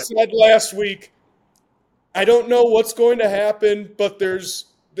 yeah, Frank said last week, I don't know what's going to happen, but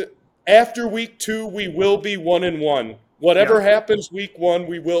after week 2, we will be 1-1. Whatever happens week 1,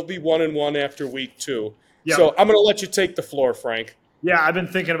 we will be 1-1 after week 2. Yeah. So I'm going to let you take the floor, Frank. Yeah, I've been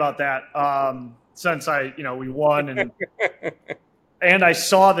thinking about that. Since we won and I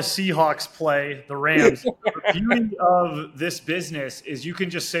saw the Seahawks play the Rams. The beauty of this business is you can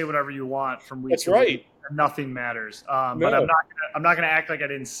just say whatever you want from week to week, and nothing matters. No. But I'm not gonna act like I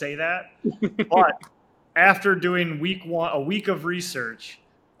didn't say that. But after doing a week of research,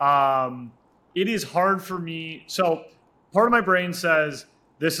 it is hard for me. So part of my brain says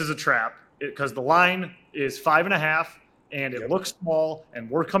this is a trap because the line is 5.5. And it looks small, and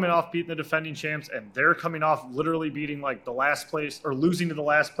we're coming off beating the defending champs, and they're coming off literally beating like the last place or losing to the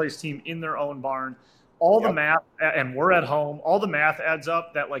last place team in their own barn. All the math, and we're at home, all the math adds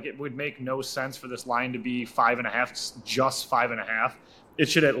up that like it would make no sense for this line to be 5.5, just 5.5. It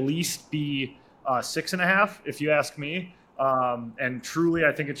should at least be 6.5, if you ask me. And truly,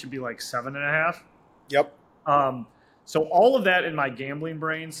 I think it should be like 7.5. Yep. So all of that in my gambling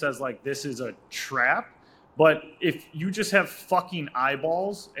brain says like this is a trap. But if you just have fucking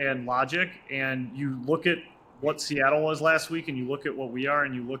eyeballs and logic and you look at what Seattle was last week and you look at what we are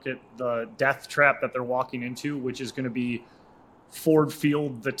and you look at the death trap that they're walking into, which is going to be Ford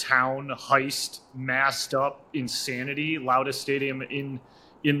Field, the town, heist, masked up insanity, loudest stadium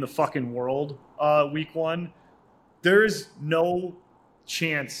in the fucking world week 1, there's no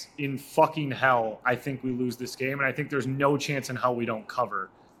chance in fucking hell I think we lose this game, and I think there's no chance in hell we don't cover.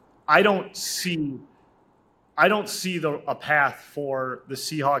 I don't see a path for the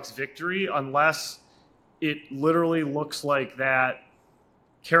Seahawks victory unless it literally looks like that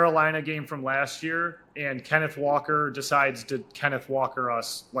Carolina game from last year and Kenneth Walker decides to Kenneth Walker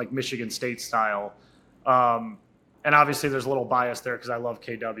us like Michigan State style. And obviously there's a little bias there because I love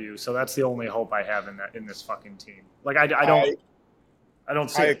KW. So that's the only hope I have in this fucking team. Like I don't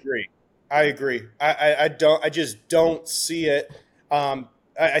see it. I agree. I just don't see it.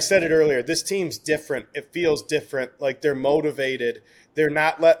 I said it earlier. This team's different. It feels different. Like they're motivated. They're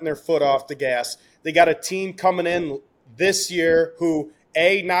not letting their foot off the gas. They got a team coming in this year who,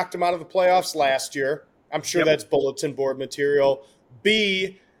 A, knocked them out of the playoffs last year. I'm sure that's bulletin board material.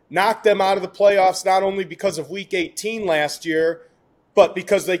 B, knocked them out of the playoffs not only because of Week 18 last year, but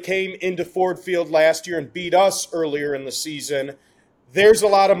because they came into Ford Field last year and beat us earlier in the season. There's a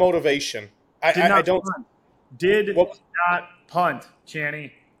lot of motivation. Did not punt,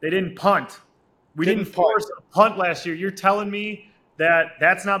 Channy. They didn't punt. We didn't force a punt last year. You're telling me that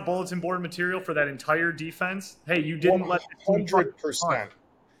that's not bulletin board material for that entire defense? Hey, you didn't let the team 100%.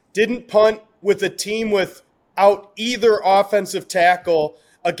 Didn't punt with a team without either offensive tackle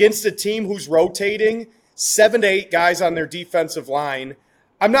against a team who's rotating 7 to 8 guys on their defensive line.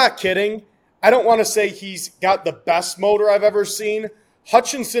 I'm not kidding. I don't want to say he's got the best motor I've ever seen.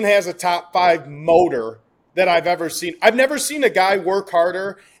 Hutchinson has a top 5 motor that I've ever seen. I've never seen a guy work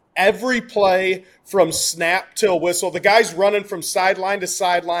harder every play from snap till whistle. The guy's running from sideline to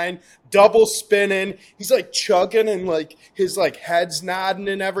sideline, double spinning. He's like chugging and like his like head's nodding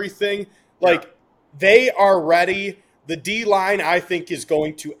and everything. Like they are ready. The D-line, I think, is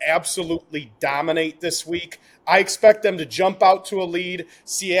going to absolutely dominate this week. I expect them to jump out to a lead.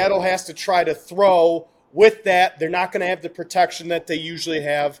 Seattle has to try to throw. With that, they're not going to have the protection that they usually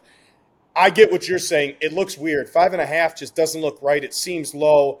have. I get what you're saying. It looks weird. 5.5 just doesn't look right. It seems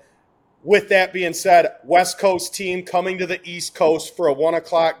low. With that being said, West Coast team coming to the East Coast for a 1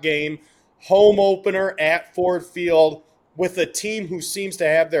 o'clock game. Home opener at Ford Field with a team who seems to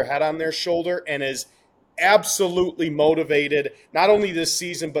have their head on their shoulder and is absolutely motivated, not only this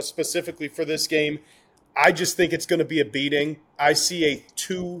season, but specifically for this game. I just think it's going to be a beating. I see a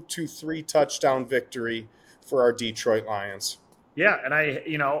 2 to 3 touchdown victory for our Detroit Lions. Yeah, and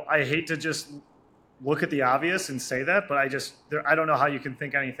I hate to just look at the obvious and say that, but I don't know how you can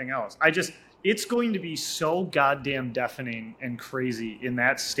think anything else. it's going to be so goddamn deafening and crazy in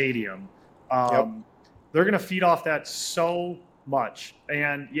that stadium. Yep. They're going to feed off that so much.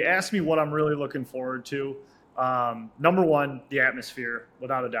 And you asked me what I'm really looking forward to. Number one, the atmosphere,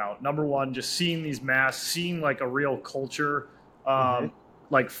 without a doubt. Number one, just seeing these masks, seeing like a real culture,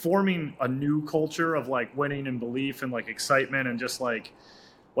 like forming a new culture of like winning and belief and like excitement and just like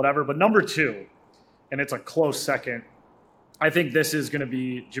whatever. But number two, and it's a close second, I think this is going to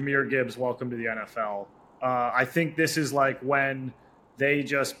be Jahmyr Gibbs' welcome to the NFL. I think this is like when they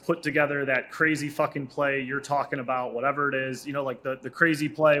just put together that crazy fucking play you're talking about, whatever it is, like the crazy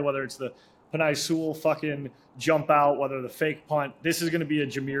play, whether it's the Penei Sewell fucking jump out, whether the fake punt. This is going to be a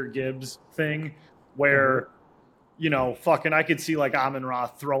Jahmyr Gibbs thing where, fucking I could see like Amon-Ra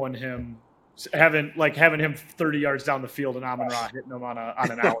throwing him, having him 30 yards down the field and Amon-Ra hitting him on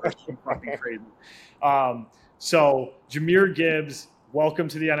an hour. It's fucking crazy. So Jahmyr Gibbs, welcome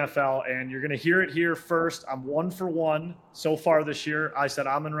to the NFL, and you're going to hear it here first. I'm 1 for 1 so far this year. I said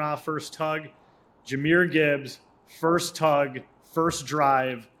Amon-Ra first tug, Jahmyr Gibbs first tug, first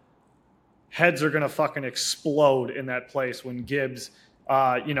drive. Heads are going to fucking explode in that place when Gibbs,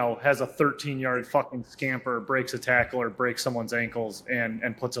 has a 13-yard fucking scamper, breaks a tackle or breaks someone's ankles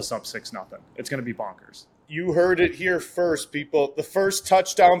and puts us up 6-0. It's going to be bonkers. You heard it here first, people. The first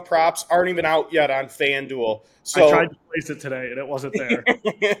touchdown props aren't even out yet on FanDuel. So I tried to place it today, and it wasn't there.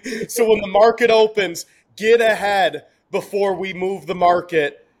 So when the market opens, get ahead before we move the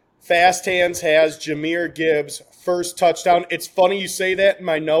market. Fast Hands has Jahmyr Gibbs' first touchdown. It's funny you say that in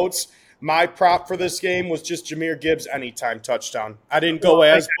my notes. My prop for this game was just Jahmyr Gibbs' anytime touchdown. I didn't go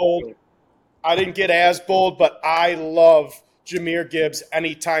as bold. I didn't get as bold, but I love Jahmyr Gibbs'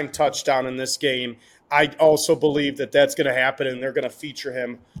 anytime touchdown in this game. I also believe that that's going to happen, and they're going to feature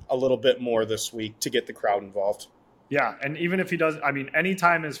him a little bit more this week to get the crowd involved. Yeah, and even if he does,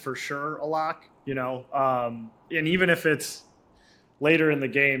 anytime is for sure a lock, and even if it's later in the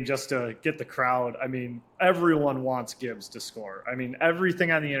game just to get the crowd, everyone wants Gibbs to score.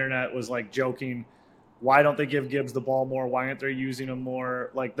 Everything on the internet was like joking, why don't they give Gibbs the ball more? Why aren't they using him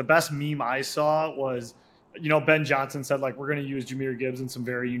more? Like the best meme I saw was, Ben Johnson said, like, we're going to use Jahmyr Gibbs in some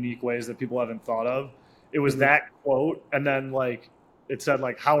very unique ways that people haven't thought of. It was that quote, and then like it said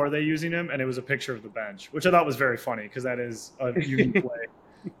like, how are they using him? And it was a picture of the bench, which I thought was very funny because that is a unique way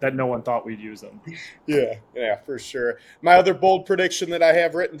that no one thought we'd use them. Yeah, for sure. My other bold prediction that I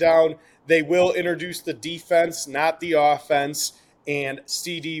have written down, they will introduce the defense, not the offense, and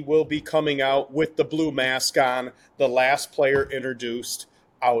CD will be coming out with the blue mask on, the last player introduced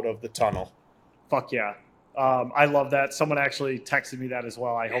out of the tunnel. Fuck yeah. I love that. Someone actually texted me that as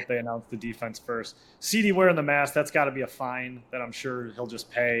well. I hope they announce the defense first. CD wearing the mask, that's got to be a fine that I'm sure he'll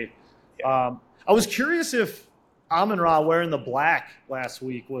just pay. Yeah. I was curious if Amon-Ra wearing the black last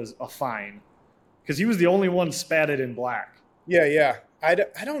week was a fine because he was the only one spatted in black. Yeah. I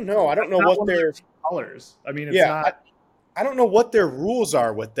don't know. I don't know what their colors. It's not. I don't know what their rules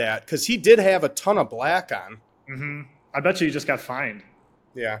are with that because he did have a ton of black on. Mm-hmm. I bet you he just got fined.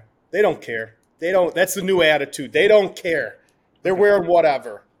 Yeah, they don't care. They don't. That's the new attitude. They don't care. They're wearing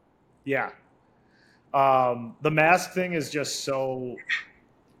whatever. Yeah. The mask thing is just so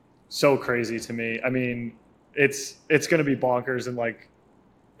crazy to me. It's going to be bonkers and like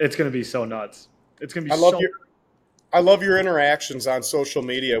it's going to be so nuts. It's going to be I love your interactions on social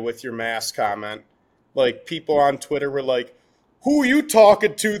media with your mask comment. Like people on Twitter were like, who are you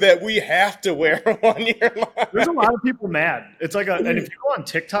talking to that we have to wear one? There's a lot of people mad. It's like and if you go on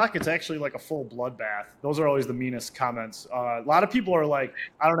TikTok, it's actually like a full bloodbath. Those are always the meanest comments. A lot of people are like,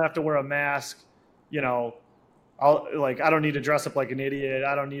 I don't have to wear a mask. I don't need to dress up like an idiot.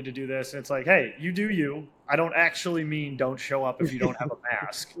 I don't need to do this. And it's like, hey, you do you. I don't actually mean don't show up if you don't have a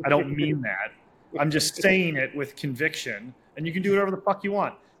mask. I don't mean that. I'm just saying it with conviction, and you can do whatever the fuck you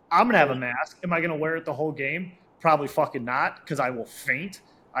want. I'm going to have a mask. Am I going to wear it the whole game? Probably fucking not, because I will faint.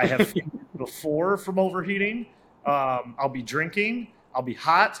 I have fainted before from overheating. I'll be drinking. I'll be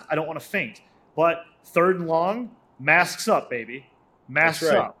hot. I don't want to faint. But third and long, masks up, baby. Masks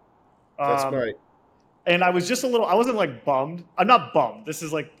up. That's right. And I was just I wasn't like bummed. I'm not bummed. This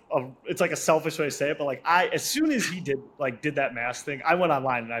is like it's like a selfish way to say it, but like as soon as he did that mask thing, I went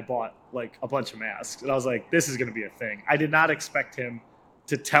online and I bought like a bunch of masks. And I was like, this is going to be a thing. I did not expect him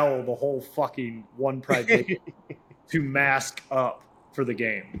to tell the whole fucking One Pride Nation to mask up for the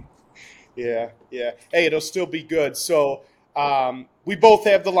game. Yeah. Hey, it'll still be good. So we both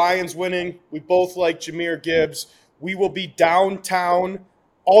have the Lions winning. We both like Jahmyr Gibbs. We will be downtown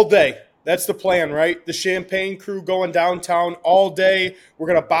all day. That's the plan, right? The Champagne crew going downtown all day. We're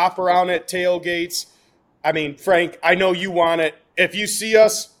going to bop around at tailgates. Frank, I know you want it. If you see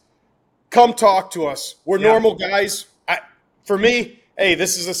us, come talk to us. We're normal guys. For me, hey,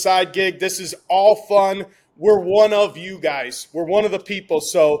 this is a side gig. This is all fun. We're one of you guys. We're one of the people.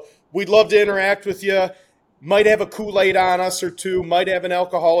 So we'd love to interact with you. Might have a Kool-Aid on us or two. Might have an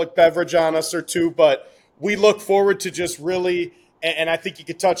alcoholic beverage on us or two. But we look forward to just really, and I think you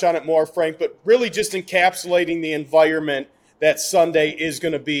could touch on it more, Frank, but really just encapsulating the environment that Sunday is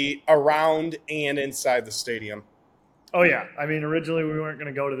going to be around and inside the stadium. Oh, yeah. I mean, originally we weren't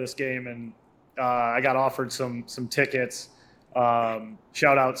going to go to this game, and I got offered some tickets.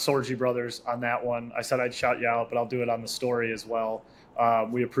 Shout out Sorgi Brothers on that one. I said I'd shout you out, but I'll do it on the story as well.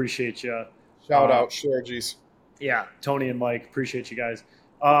 We appreciate you. Shout out Sorgies. Yeah, Tony and Mike, appreciate you guys.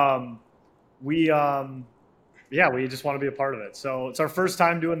 We just want to be a part of it. So it's our first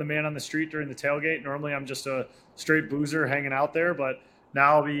time doing the man on the street during the tailgate. Normally I'm just a straight boozer hanging out there, but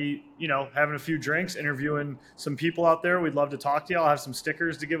now I'll be, having a few drinks, interviewing some people out there. We'd love to talk to you. I'll have some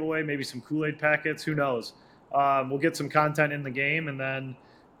stickers to give away, maybe some Kool-Aid packets. Who knows? We'll get some content in the game, and then,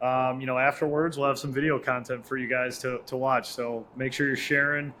 afterwards we'll have some video content for you guys to watch. So make sure you're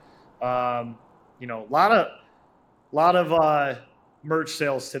sharing. A lot of merch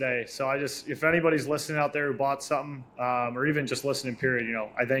sales today. So if anybody's listening out there who bought something, or even just listening, period,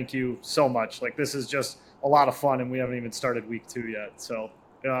 I thank you so much. Like, this is just a lot of fun, and we haven't even started week 2 yet. So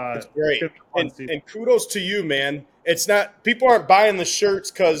it's great. And kudos to you, man. It's not, people aren't buying the shirts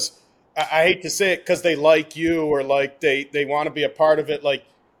because I hate to say it, because they like you or like they want to be a part of it. Like,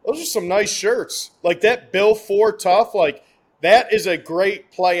 those are some nice shirts. Like that Bill 4 Tough, like that is a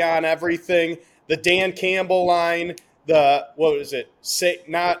great play on everything. The Dan Campbell line, what is it?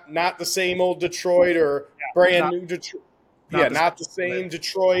 Not the same old Detroit or brand new Detroit. Not the same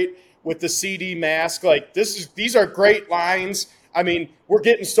Detroit with the CD mask. Like these are great lines. I mean, we're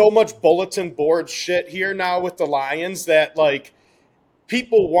getting so much bulletin board shit here now with the Lions that like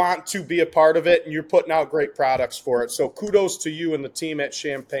people want to be a part of it, and you're putting out great products for it. So kudos to you and the team at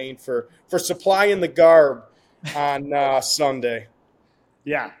Champaign for supplying the garb on Sunday.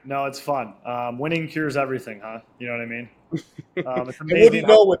 Yeah, no, it's fun. Winning cures everything, huh? You know what I mean? It's amazing. I wouldn't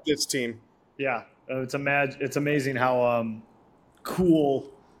know with this team. Yeah, it's amazing how cool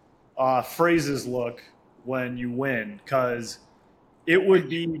phrases look when you win, because it would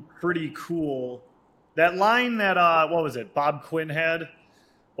be pretty cool. That line that what was it? Bob Quinn had.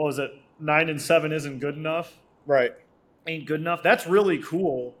 What was it? 9 and 7 isn't good enough. Right. Ain't good enough. That's really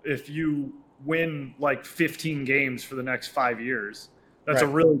cool if you win like 15 games for the next 5 years. That's right.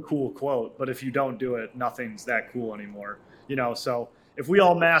 A really cool quote. But if you don't do it, nothing's that cool anymore. So if we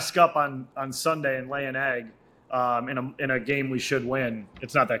all mask up on Sunday and lay an egg in a game we should win,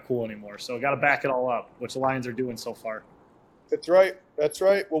 it's not that cool anymore. So got to back it all up, which the Lions are doing so far. That's right.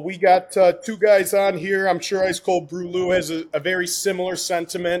 Well, we got 2 guys on here. I'm sure Ice Cold Brew Lou has a very similar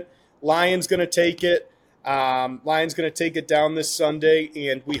sentiment. Lions going to take it. Lions going to take it down this Sunday,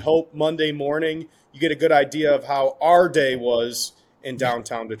 and we hope Monday morning you get a good idea of how our day was in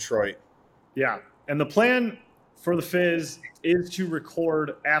downtown Detroit. Yeah, and the plan for the Fizz is to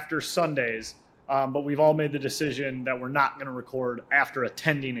record after Sundays, but we've all made the decision that we're not going to record after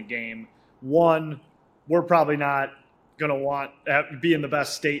attending a game. One, we're probably not going to want to be in the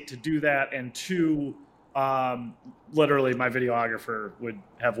best state to do that, and 2, literally my videographer would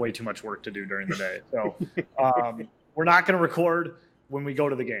have way too much work to do during the day. So we're not going to record when we go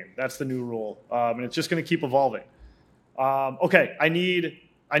to the game. That's the new rule, and it's just going to keep evolving. Okay, I need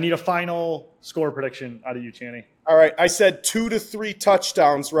a final score prediction out of you, Channy. All right, I said 2 to 3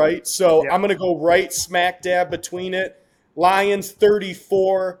 touchdowns, right? So yeah. I'm going to go right smack dab between it. Lions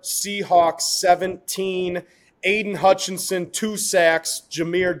 34, Seahawks 17. Aiden Hutchinson, 2 sacks.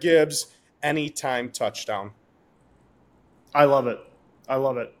 Jahmyr Gibbs, anytime touchdown. I love it.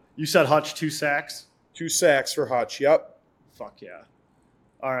 You said Hutch, 2 sacks? 2 sacks for Hutch, yep. Fuck yeah.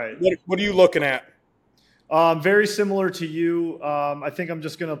 All right. What are you looking at? Very similar to you. I think I'm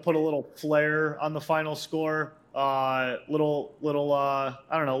just going to put a little flair on the final score. Little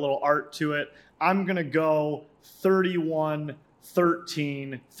art to it. I'm going to go 31-13,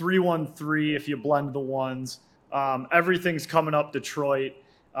 3-1-3 if you blend the ones. Everything's coming up Detroit.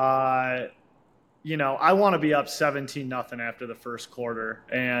 I want to be up 17-0 after the first quarter,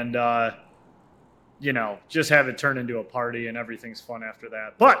 and just have it turn into a party, and everything's fun after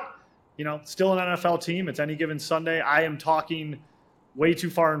that. But still an NFL team. It's any given Sunday. I am talking way too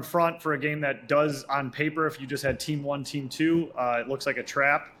far in front for a game that does, on paper, if you just had team 1, team 2, it looks like a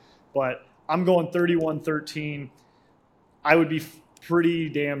trap. But I'm going 31-13. I would be pretty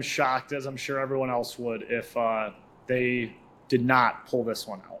damn shocked, as I'm sure everyone else would, if they did not pull this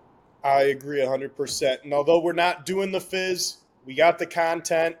one out. I agree 100%. And although we're not doing the Fizz, we got the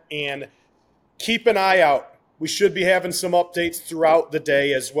content, and keep an eye out. We should be having some updates throughout the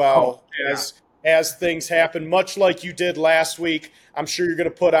day as well as things happen, much like you did last week. I'm sure you're going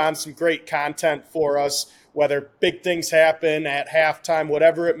to put on some great content for us, whether big things happen at halftime,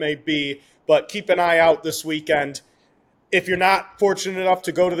 whatever it may be. But keep an eye out this weekend. If you're not fortunate enough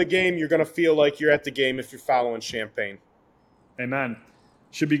to go to the game, you're going to feel like you're at the game if you're following Champaign. Amen.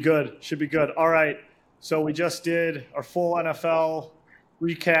 Should be good. All right. So we just did our full NFL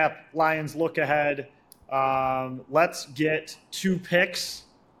recap, Lions look ahead. Let's get 2 picks.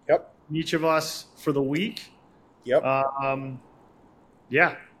 Yep. Each of us for the week. Yep.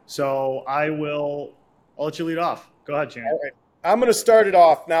 Yeah. So I'll let you lead off. Go ahead, Chan. All right. I'm going to start it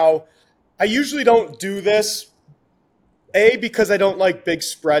off. Now, I usually don't do this. A, because I don't like big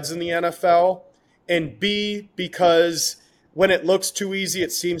spreads in the NFL, and B, because when it looks too easy,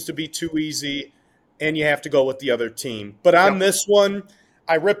 it seems to be too easy, and you have to go with the other team. But on this one,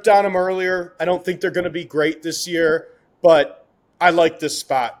 I ripped on them earlier. I don't think they're going to be great this year, but I like this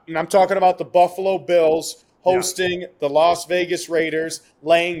spot. And I'm talking about the Buffalo Bills hosting the Las Vegas Raiders,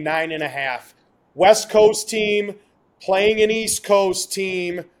 laying 9.5. West Coast team playing an East Coast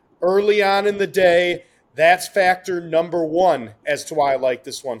team early on in the day. That's factor number 1 as to why I like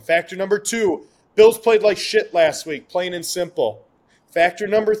this one. Factor number 2, Bills played like shit last week, plain and simple. Factor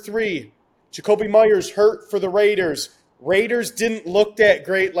number 3, Jacoby Myers hurt for the Raiders. Raiders didn't look that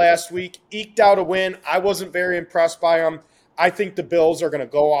great last week, eked out a win. I wasn't very impressed by them. I think the Bills are going to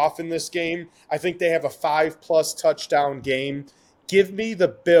go off in this game. I think they have a 5+ touchdown game. Give me the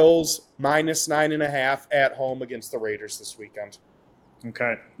Bills minus 9.5 at home against the Raiders this weekend.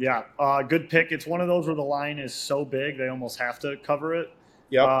 Okay. Yeah. Good pick. It's one of those where the line is so big they almost have to cover it.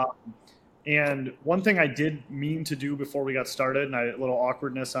 Yep. And one thing I did mean to do before we got started, and a little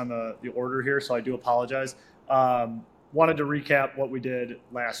awkwardness on the order here, so I do apologize. Wanted to recap what we did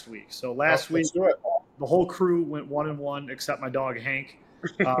last week. So last week, the whole crew went 1-1 except my dog Hank.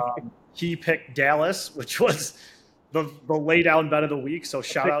 He picked Dallas, which was the lay down bet of the week. So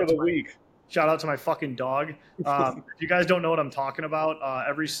shout out to my fucking dog. If you guys don't know what I'm talking about,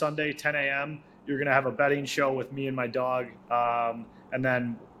 every Sunday, 10 a.m., you're going to have a betting show with me and my dog. And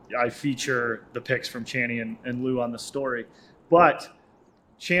then I feature the picks from Channy and Lou on the story. But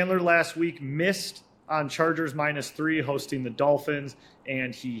Chandler last week missed on Chargers -3 hosting the Dolphins,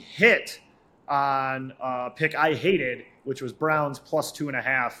 and he hit on a pick I hated, which was Browns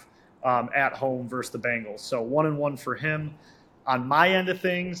 +2.5 at home versus the Bengals. So 1-1 for him. On my end of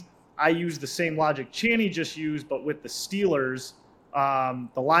things, I used the same logic Channy just used, but with the Steelers.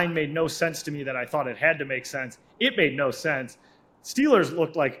 The line made no sense to me that I thought it had to make sense. It made no sense. Steelers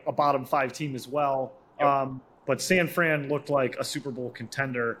looked like a bottom 5 team as well, but San Fran looked like a Super Bowl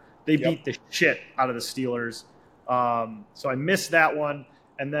contender. They beat the shit out of the Steelers. So I missed that one.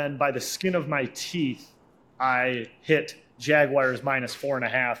 And then by the skin of my teeth, I hit Jaguars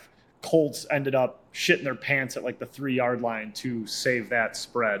 -4.5. Colts ended up shitting their pants at like the 3-yard line to save that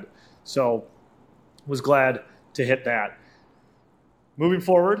spread. So was glad to hit that. Moving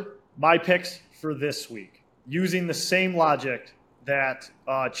forward, my picks for this week. Using the same logic that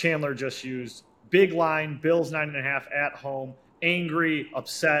Chandler just used. Big line, Bills 9.5 at home. Angry,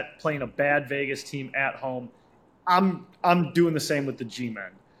 upset, playing a bad Vegas team at home. I'm doing the same with the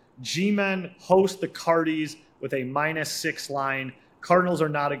G-Men. G-Men host the Cardis with a -6 line. Cardinals are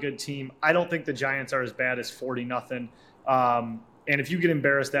not a good team. I don't think the Giants are as bad as 40-0. And if you get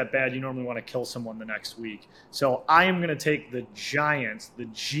embarrassed that bad, you normally want to kill someone the next week. So I am going to take the Giants, the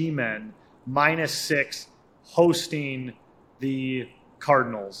G-Men, -6, hosting the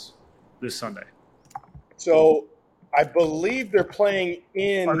Cardinals this Sunday. So I believe they're playing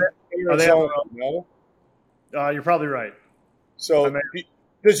in Arizona. No? You're probably right. So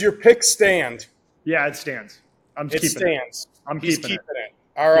does your pick stand? Yeah, it stands. It stands. He's keeping it.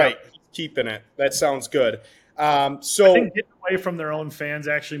 All right, he's keeping it. That sounds good. So I think getting away from their own fans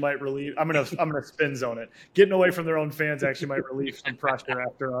actually might relieve. I'm gonna spin zone it. Getting away from their own fans actually might relieve some pressure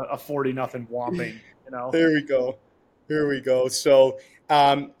after a 40-0 whopping. You know. Here we go. So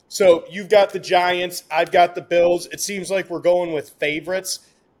you've got the Giants. I've got the Bills. It seems like we're going with favorites.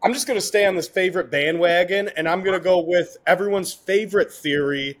 I'm just going to stay on this favorite bandwagon, and I'm going to go with everyone's favorite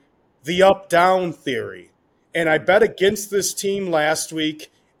theory, the up-down theory. And I bet against this team last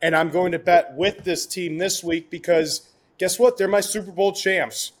week, and I'm going to bet with this team this week because guess what? They're my Super Bowl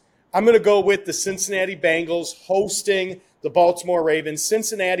champs. I'm going to go with the Cincinnati Bengals hosting the Baltimore Ravens.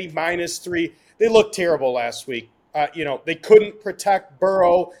 Cincinnati -3. They looked terrible last week. They couldn't protect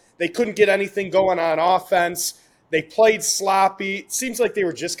Burrow. They couldn't get anything going on offense. They played sloppy. It seems like they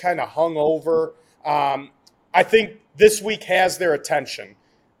were just kind of hung over. I think this week has their attention.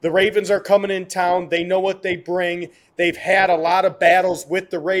 The Ravens are coming in town. They know what they bring. They've had a lot of battles with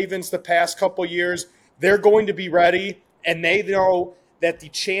the Ravens the past couple years. They're going to be ready, and they know that the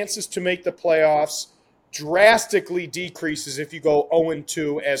chances to make the playoffs drastically decreases if you go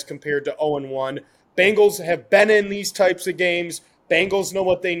 0-2 as compared to 0-1. Bengals have been in these types of games. Bengals know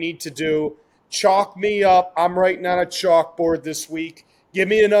what they need to do. Chalk me up. I'm writing on a chalkboard this week. Give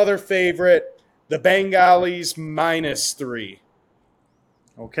me another favorite. The Bengalis -3.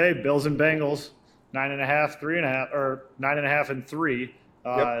 Okay, Bills and Bengals, 9.5, 3.5, or 9.5 and 3.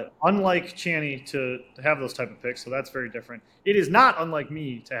 Yep. Unlike Channy to have those type of picks, so that's very different. It is not unlike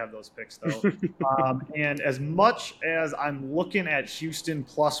me to have those picks, though. And as much as I'm looking at Houston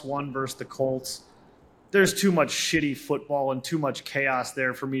 +1 versus the Colts, there's too much shitty football and too much chaos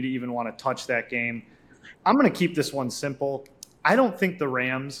there for me to even want to touch that game. I'm going to keep this one simple. I don't think the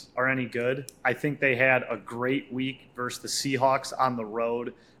Rams are any good. I think they had a great week versus the Seahawks on the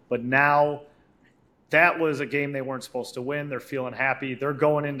road, but now that was a game they weren't supposed to win. They're feeling happy. They're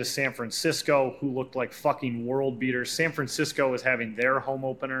going into San Francisco, who looked like fucking world beaters. San Francisco is having their home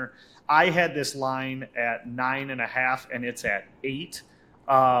opener. I had this line at 9.5, and it's at 8.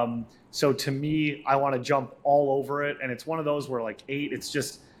 So to me, I want to jump all over it, and it's one of those where like 8, it's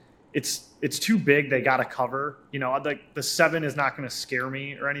just it's too big. They got to cover. You know, the 7 is not going to scare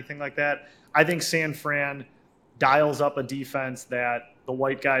me or anything like that. I think San Fran dials up a defense that the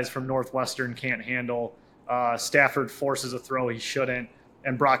white guys from Northwestern can't handle. Stafford forces a throw he shouldn't,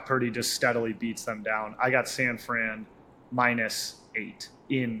 and Brock Purdy just steadily beats them down. I got San Fran -8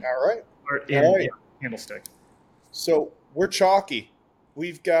 in Candlestick. So we're chalky.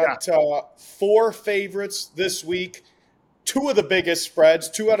 We've got 4 favorites this week. 2 of the biggest spreads,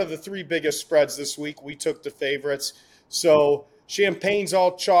 2 out of the 3 biggest spreads this week, we took the favorites. So Champagne's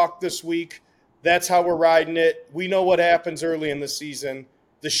all chalk this week. That's how we're riding it. We know what happens early in the season.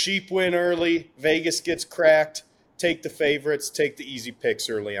 The sheep win early. Vegas gets cracked. Take the favorites. Take the easy picks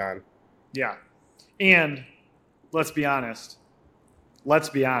early on. Yeah. And let's be honest.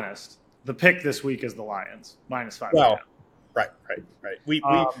 The pick this week is the Lions, -5. Well, right. We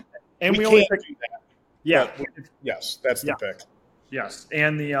only can't pick do that. Yeah. Yes, that's the pick. Yes.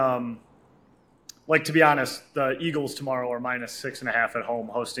 And the to be honest, the Eagles tomorrow are -6.5 at home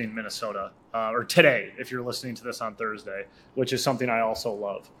hosting Minnesota. Or today, if you're listening to this on Thursday, which is something I also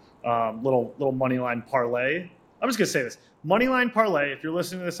love. Little money line parlay. I'm just gonna say this: money line parlay. If you're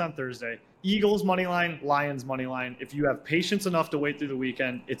listening to this on Thursday, Eagles money line, Lions money line. If you have patience enough to wait through the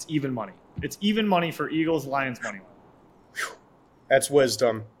weekend, it's even money. It's even money for Eagles, Lions money line. That's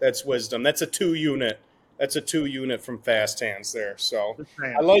wisdom. That's a 2-unit. That's a 2-unit from Fast Hands there. So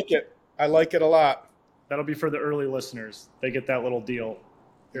I like it. I like it a lot. That'll be for the early listeners. They get that little deal.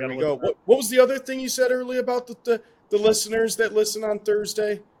 There we go. What was the other thing you said earlier about the listeners that listen on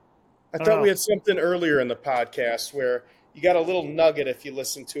Thursday? I thought we had something earlier in the podcast where you got a little nugget if you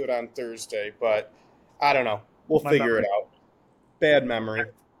listen to it on Thursday, but I don't know. We'll figure it out. Bad memory.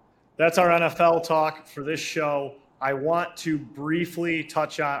 That's our NFL talk for this show. I want to briefly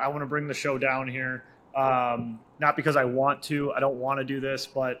touch on – I want to bring the show down here. Not because I want to. I don't want to do this,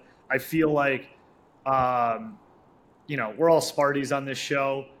 but I feel like we're all Sparties on this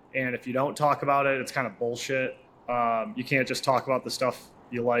show, and if you don't talk about it, it's kind of bullshit. You can't just talk about the stuff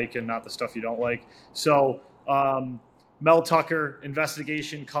you like and not the stuff you don't like. So Mel Tucker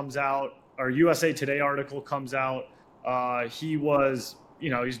investigation comes out, or USA Today article comes out. He was,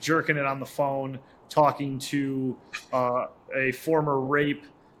 he's jerking it on the phone, talking to a former rape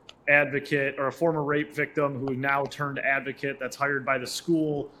advocate or a former rape victim who now turned advocate that's hired by the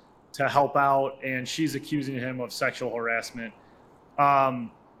school to help out, and she's accusing him of sexual harassment.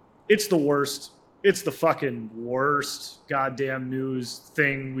 It's the worst. It's the fucking worst goddamn news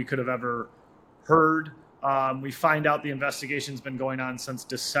thing we could have ever heard. We find out the investigation's been going on since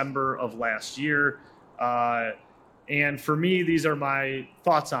December of last year. And for me, these are my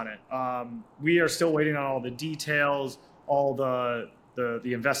thoughts on it. We are still waiting on all the details, all the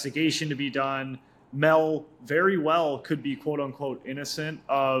investigation to be done. Mel very well could be quote unquote innocent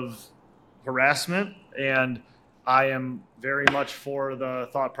of harassment, and I am very much for the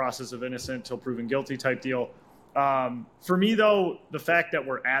thought process of innocent till proven guilty type deal. For me, though, the fact that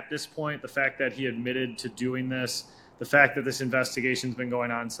we're at this point, the fact that he admitted to doing this, the fact that this investigation's been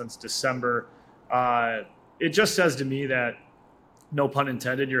going on since December, it just says to me that, no pun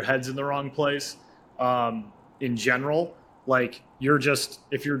intended, your head's in the wrong place in general. Like,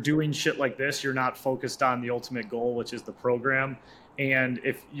 if you're doing shit like this, you're not focused on the ultimate goal, which is the program. And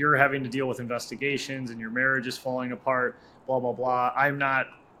if you're having to deal with investigations and your marriage is falling apart, blah, blah, blah, I'm not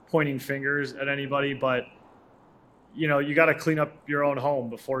pointing fingers at anybody, but you got to clean up your own home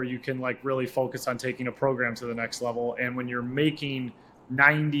before you can like really focus on taking a program to the next level. And when you're making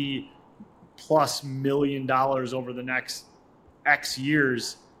 $90+ million over the next X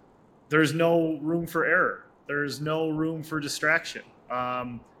years, there's no room for error. There's no room for distraction.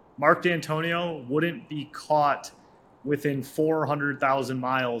 Mark D'Antonio wouldn't be caught within 400,000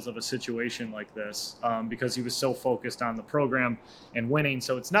 miles of a situation like this because he was so focused on the program and winning.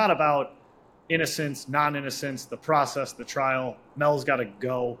 So it's not about innocence, non-innocence, the process, the trial. Mel's got to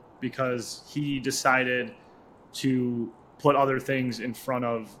go because he decided to put other things in front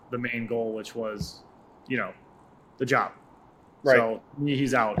of the main goal, which was, the job. Right. So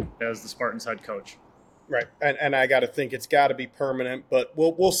he's out as the Spartans head coach. Right. And I got to think it's got to be permanent, but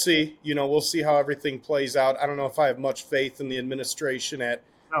we'll see. We'll see how everything plays out. I don't know if I have much faith in the administration at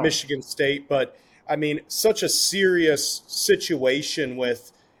Michigan State, but I mean, such a serious situation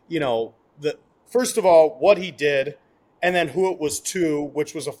with, first of all, what he did, and then who it was to,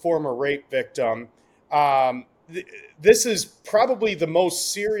 which was a former rape victim. This is probably the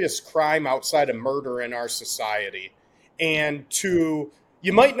most serious crime outside of murder in our society. And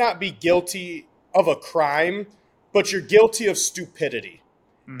you might not be guilty of a crime, but you're guilty of stupidity.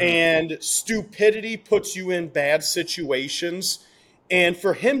 Mm-hmm. And stupidity puts you in bad situations. And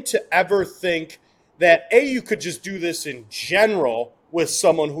for him to ever think that, A, you could just do this in general with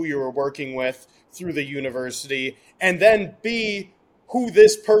someone who you were working with through the university, and then B, who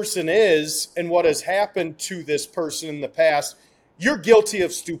this person is and what has happened to this person in the past, you're guilty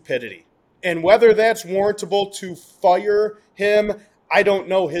of stupidity. And whether that's warrantable to fire him, I don't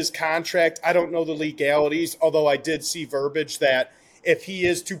know his contract. I don't know the legalities, although I did see verbiage that if he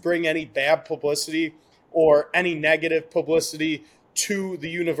is to bring any bad publicity or any negative publicity to the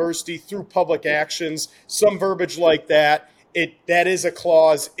university through public actions, some verbiage like that, that is a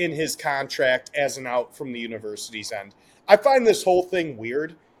clause in his contract as an out from the university's end. I find this whole thing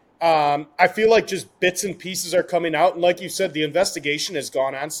weird. I feel like just bits and pieces are coming out. And like you said, the investigation has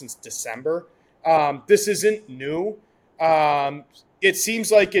gone on since December. This isn't new. It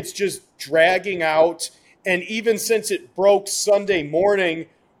seems like it's just dragging out. And even since it broke Sunday morning,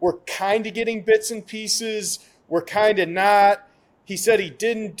 we're kind of getting bits and pieces. We're kind of not. He said he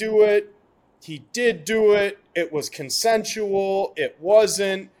didn't do it. He did do it. It was consensual. It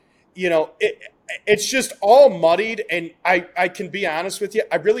wasn't. It's just all muddied. And I can be honest with you,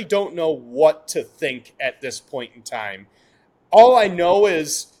 I really don't know what to think at this point in time. All I know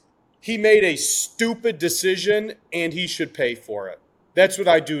is he made a stupid decision and he should pay for it. That's what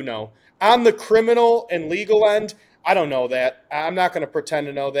I do know. On the criminal and legal end, I don't know that. I'm not going to pretend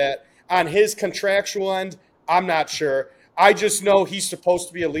to know that. On his contractual end, I'm not sure. I just know he's supposed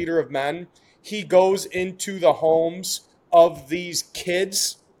to be a leader of men. He goes into the homes of these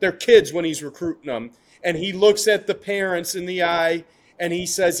kids. They're kids when he's recruiting them. And he looks at the parents in the eye and he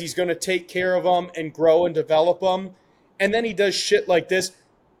says he's going to take care of them and grow and develop them. And then he does shit like this.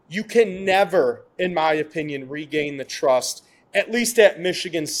 You can never, in my opinion, regain the trust, at least at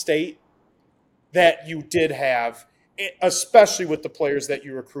Michigan State, that you did have, especially with the players that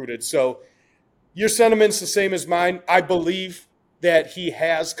you recruited. So your sentiment's the same as mine. I believe that he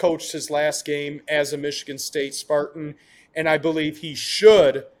has coached his last game as a Michigan State Spartan, and I believe he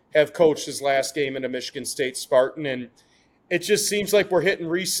should have coached his last game in a Michigan State Spartan. And it just seems like we're hitting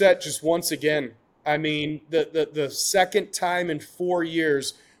reset just once again. I mean, the second time in 4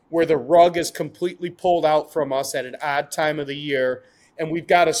 years where the rug is completely pulled out from us at an odd time of the year, and we've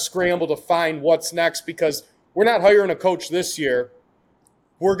got to scramble to find what's next because we're not hiring a coach this year.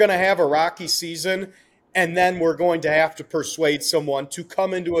 We're going to have a rocky season, and then we're going to have to persuade someone to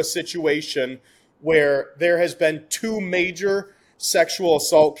come into a situation where there has been 2 major sexual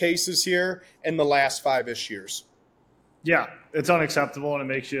assault cases here in the last 5-ish years. Yeah, it's unacceptable, and it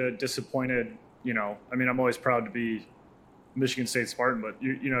makes you disappointed. I'm always proud to be Michigan State Spartan, but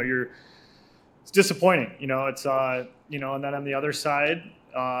it's disappointing. It's and then on the other side,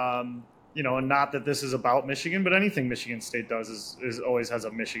 and not that this is about Michigan, but anything Michigan State does is always has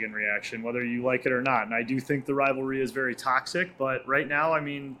a Michigan reaction, whether you like it or not. And I do think the rivalry is very toxic, but right now,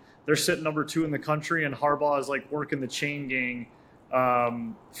 they're sitting number 2 in the country, and Harbaugh is like working the chain gang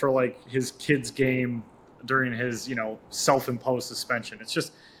for like his kid's game during his self-imposed suspension. It's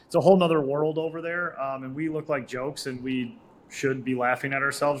a whole nother world over there, and we look like jokes, and we should be laughing at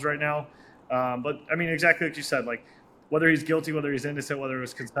ourselves right now. But exactly like you said, like whether he's guilty, whether he's innocent, whether it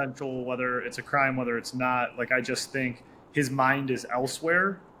was consensual, whether it's a crime, whether it's not, like I just think his mind is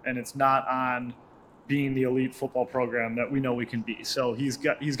elsewhere, and it's not on being the elite football program that we know we can be. So he's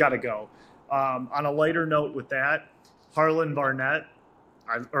got to go. On a lighter note with that, Harlan Barnett,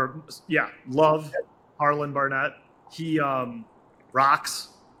 love Harlan Barnett. He rocks.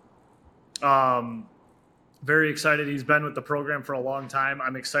 Very excited. He's been with the program for a long time.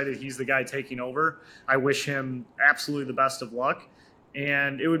 I'm excited he's the guy taking over. I wish him absolutely the best of luck.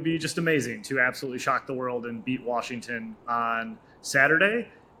 And it would be just amazing to absolutely shock the world and beat Washington on Saturday.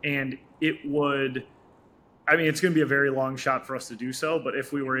 And it would, I mean, it's going to be a very long shot for us to do so. But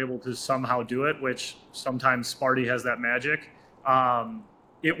if we were able to somehow do it, which sometimes Sparty has that magic,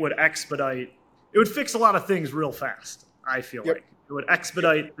 it would expedite, it would fix a lot of things real fast, I feel like. It would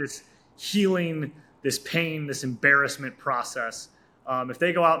expedite this healing, this pain, this embarrassment process. If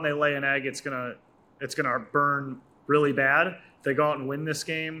they go out and they lay an egg, it's gonna burn really bad. If they go out and win this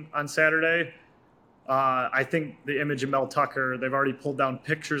game on Saturday, I think the image of Mel Tucker, they've already pulled down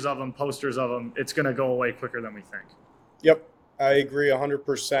pictures of him, posters of him. It's going to go away quicker than we think. Yep, I agree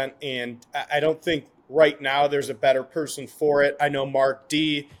 100%. And I don't think right now there's a better person for it. I know Mark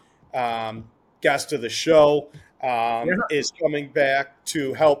D, guest of the show, is coming back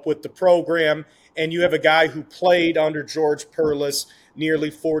to help with the program. And you have a guy who played under George Perlis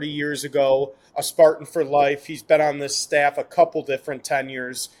nearly 40 years ago, a Spartan for life. He's been on this staff a couple different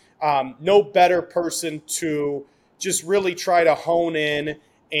tenures. No better person to just really try to hone in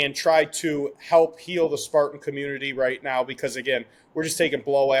and try to help heal the Spartan community right now because, again, we're just taking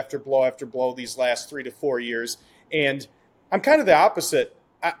blow after blow after blow these last 3 to 4 years. And I'm kind of the opposite.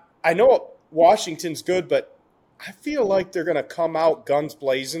 I know Washington's good, but I feel like they're going to come out guns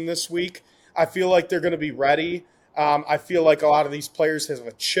blazing this week. I feel like they're going to be ready. I feel like a lot of these players have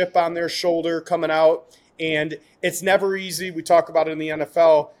a chip on their shoulder coming out, and it's never easy. We talk about it in the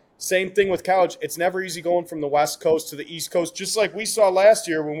NFL. Same thing with college. It's never easy going from the West Coast to the East Coast, just like we saw last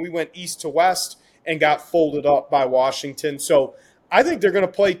year when we went East to West and got folded up by Washington. So I think they're going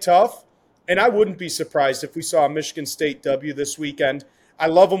to play tough, and I wouldn't be surprised if we saw a Michigan State W this weekend. I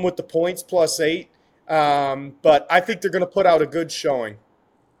love them with the points +8, but I think they're going to put out a good showing.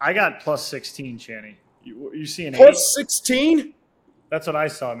 I got +16, Channy. You see an +16? That's what I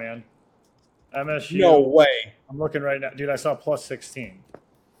saw, man. MSU. No way. I'm looking right now. Dude, I saw +16.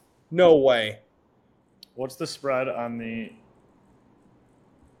 No way. What's the spread on the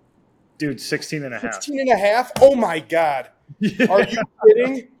 – dude, 16.5. 16.5? Oh, my God. Yeah. Are you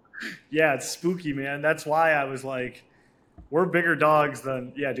kidding? Yeah, it's spooky, man. That's why I was like, we're bigger dogs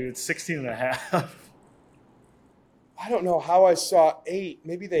than – yeah, dude, it's 16.5. I don't know how I saw 8.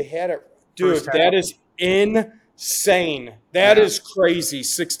 Maybe they had it. Dude, that is insane. That is crazy,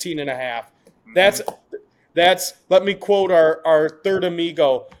 16.5. That's let me quote our third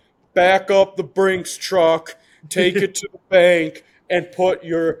amigo. Back up the Brinks truck, take it to the bank, and put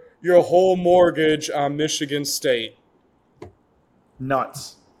your whole mortgage on Michigan State.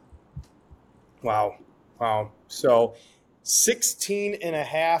 Nuts. Wow. So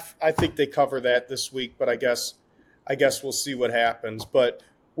 16.5. I think they cover that this week, but I guess we'll see what happens. But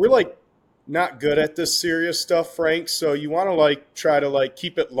we're like not good at this serious stuff, Frank. So you want to try to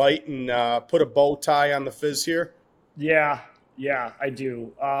keep it light and put a bow tie on the Fizz here? Yeah, I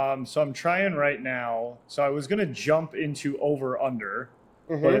do. So I'm trying right now. So I was going to jump into over/under,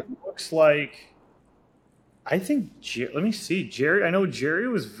 but it looks like I think let me see. Jerry, I know Jerry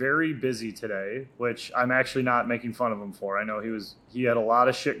was very busy today, which I'm actually not making fun of him for. I know he had a lot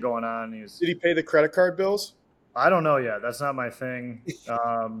of shit going on. Did he pay the credit card bills? I don't know yet. That's not my thing.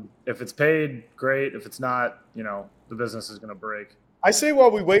 If it's paid, great. If it's not, the business is going to break. I say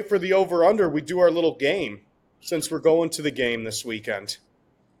while we wait for the over/under, we do our little game since we're going to the game this weekend.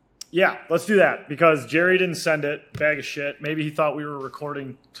 Yeah, let's do that because Jerry didn't send it. Bag of shit. Maybe he thought we were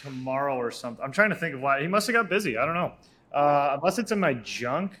recording tomorrow or something. I'm trying to think of why. He must have got busy. I don't know. Unless it's in my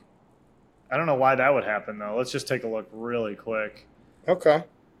junk. I don't know why that would happen, though. Let's just take a look really quick. Okay.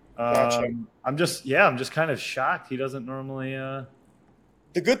 Gotcha. I'm just kind of shocked. He doesn't normally.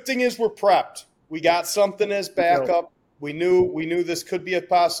 The good thing is we're prepped. We got something as backup. We knew this could be a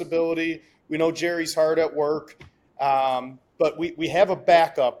possibility. We know Jerry's hard at work, but we have a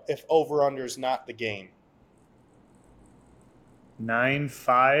backup if over/under is not the game.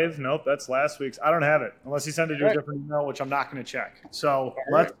 9-5. Nope, that's last week's. I don't have it unless he sent it to a different email, which I'm not going to check. So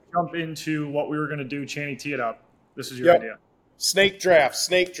let's jump into what we were going to do. Channy, tee it up. This is your idea. Snake draft.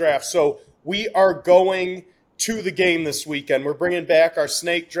 So we are going to the game this weekend. We're bringing back our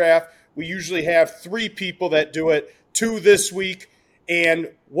snake draft. We usually have 3 people that do it, 2 this week.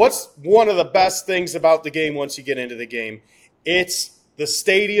 And what's one of the best things about the game once you get into the game? It's the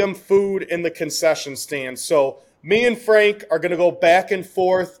stadium food and the concession stand. So me and Frank are going to go back and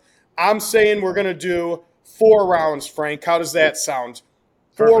forth. I'm saying we're going to do 4 rounds, Frank. How does that sound?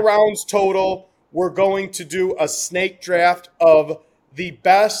 Perfect. 4 rounds total. We're going to do a snake draft of the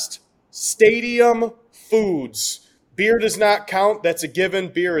best stadium foods Beer does not count. That's a given.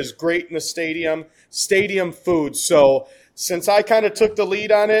 Beer is great in the stadium. Stadium food. So since I kind of took the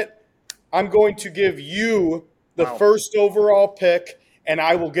lead on it, I'm going to give you the Wow. first overall pick, and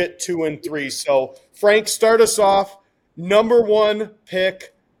I will get 2 and 3. So, Frank, start us off. Number 1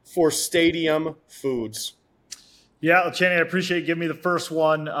 pick for stadium foods. Yeah, Channing, I appreciate you giving me the first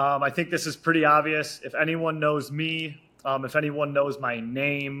one. I think this is pretty obvious. If anyone knows me, if anyone knows my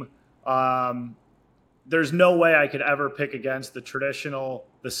name, there's no way I could ever pick against the traditional,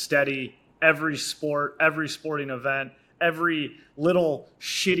 the steady, every sport, every sporting event, every little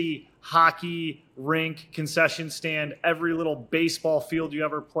shitty hockey rink, concession stand, every little baseball field you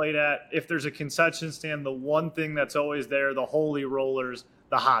ever played at. If there's a concession stand, the one thing that's always there, the holy rollers,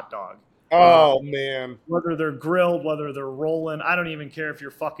 the hot dog. Oh, man. Whether they're grilled, whether they're rolling, I don't even care if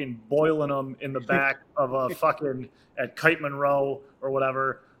you're fucking boiling them in the back of a fucking at Kite Monroe or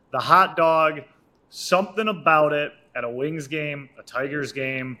whatever. The hot dog, something about it at a Wings game, a Tigers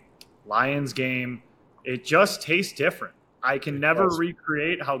game, Lions game, it just tastes different. I can never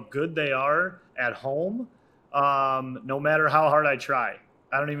recreate how good they are at home, no matter how hard I try.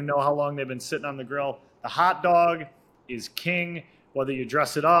 I don't even know how long they've been sitting on the grill. The hot dog is king, whether you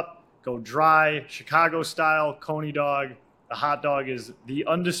dress it up, go dry, Chicago style, Coney dog. The hot dog is the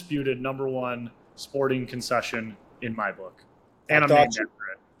undisputed number 1 sporting concession in my book. And I'm named after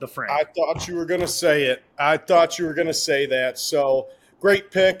it, the Frank. I thought you were going to say it. I thought you were going to say that. So,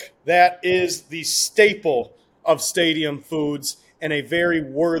 great pick. That is the staple of stadium foods and a very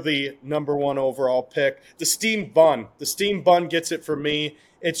worthy number 1 overall pick. The steamed bun. The steamed bun gets it for me.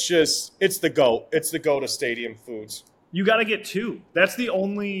 It's the GOAT. It's the GOAT of stadium foods. You got to get 2. That's the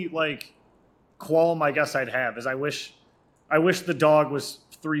only qualm I guess I'd have is I wish the dog was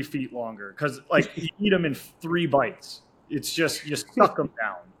 3 feet longer because you eat them in 3 bites. It's just you suck them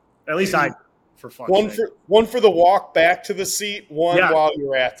down. At least I, for fun. One for the walk back to the seat. One while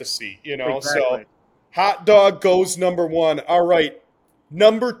you're at the seat. Exactly. So hot dog goes number 1. All right,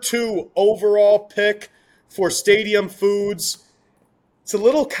 number 2 overall pick for stadium foods. It's a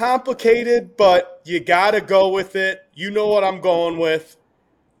little complicated, but you got to go with it. You know what I'm going with.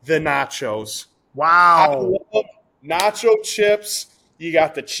 The nachos. Wow. I love nacho chips. You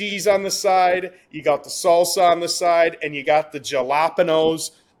got the cheese on the side. You got the salsa on the side. And you got the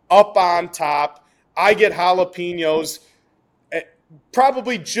jalapenos up on top. I get jalapenos.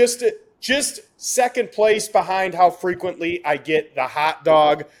 Probably just second place behind how frequently I get the hot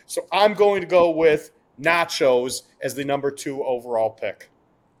dog. So I'm going to go with nachos as the number 2 overall pick.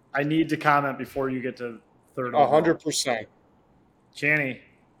 I need to comment before you get to third. 100%. Channy,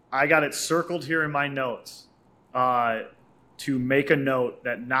 I got it circled here in my notes to make a note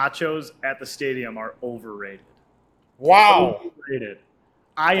that nachos at the stadium are overrated. Wow. Overrated.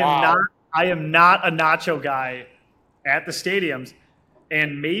 I am not a nacho guy at the stadiums,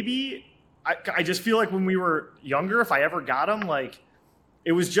 and maybe I just feel like when we were younger, if I ever got them,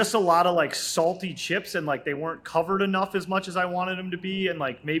 it was just a lot of salty chips and they weren't covered enough as much as I wanted them to be. And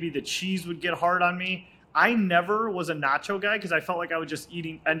maybe the cheese would get hard on me. I never was a nacho guy because I felt like I would just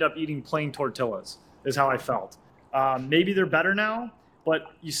end up eating plain tortillas is how I felt. Maybe they're better now, but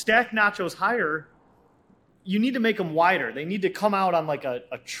you stack nachos higher. You need to make them wider. They need to come out on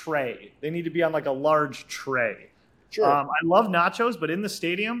a tray. They need to be on a large tray. Sure. I love nachos, but in the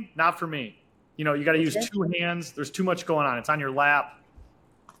stadium, not for me. You got to use 2 hands. There's too much going on. It's on your lap.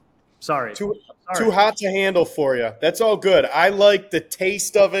 Sorry. Too hot to handle for you. That's all good. I like the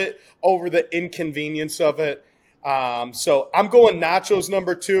taste of it over the inconvenience of it. So I'm going nachos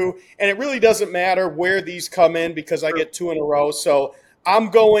number 2, and it really doesn't matter where these come in because I get 2 in a row. So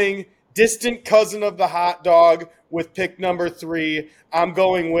I'm going distant cousin of the hot dog with pick number 3. I'm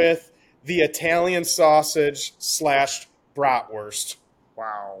going with the Italian sausage / bratwurst.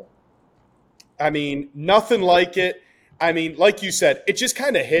 Wow. I mean, nothing like it. I mean, like you said, it just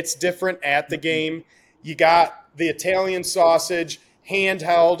kind of hits different at the game. You got the Italian sausage,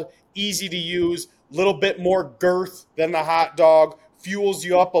 handheld, easy to use, a little bit more girth than the hot dog, fuels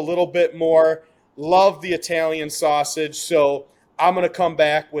you up a little bit more. Love the Italian sausage, so I'm going to come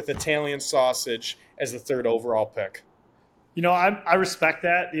back with Italian sausage as the 3rd overall pick. I respect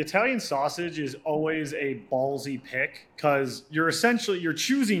that. The Italian sausage is always a ballsy pick because you're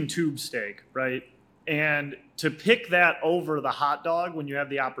choosing tube steak, right? And to pick that over the hot dog when you have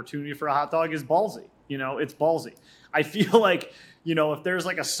the opportunity for a hot dog is ballsy. It's ballsy. I feel like, if there's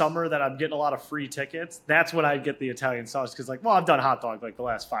a summer that I'm getting a lot of free tickets, that's when I'd get the Italian sausage because I've done hot dog the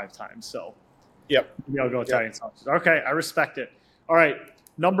last 5 times. So yep. Maybe I'll go Italian sausage. Okay, I respect it. All right,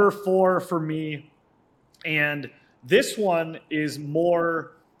 number 4 for me. And this one is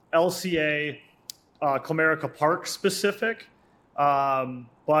more LCA. Comerica Park specific,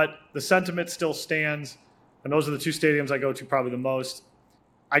 but the sentiment still stands. And those are the two stadiums I go to probably the most.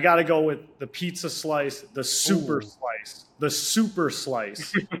 I got to go with the pizza slice, the super slice, the super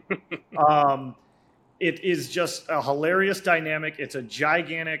slice. It is just a hilarious dynamic. It's a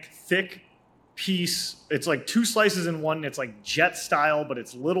gigantic, thick piece. It's like two slices in one. It's like jet style, but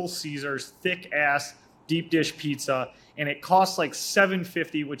it's Little Caesars, thick ass, deep dish pizza. And it costs like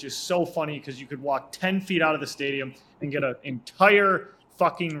 $7.50, which is so funny because you could walk 10 feet out of the stadium and get an entire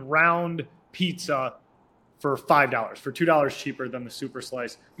fucking round pizza for $5, for $2 cheaper than the super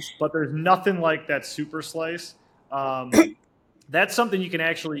slice. But there's nothing like that super slice. That's something you can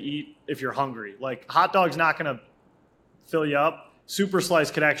actually eat if you're hungry. Like, hot dog's not going to fill you up. Super slice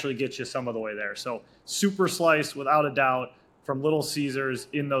could actually get you some of the way there. So super slice, without a doubt, from Little Caesars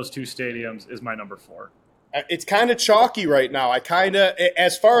in those two stadiums is my number 4. It's kind of chalky right now.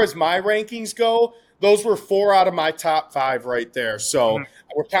 As far as my rankings go, those were 4 out of my top 5 right there. So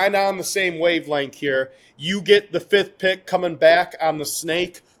we're kind of on the same wavelength here. You get the 5th pick coming back on the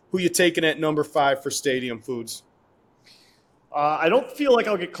snake. Who you taking at number 5 for Stadium Foods? I don't feel like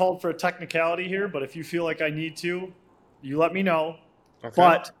I'll get called for a technicality here, but if you feel like I need to, you let me know. Okay.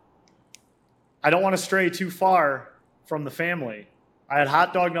 But I don't want to stray too far from the family. I had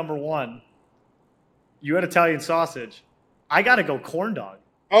hot dog number 1. You had Italian sausage. I got to go corn dog.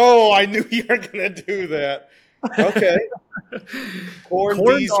 Oh, I knew you were going to do that. Okay.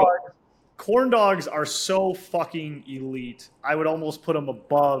 Corn dogs are so fucking elite. I would almost put them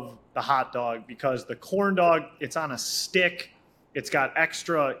above the hot dog because the corn dog, it's on a stick. It's got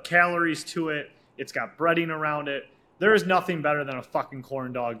extra calories to it. It's got breading around it. There is nothing better than a fucking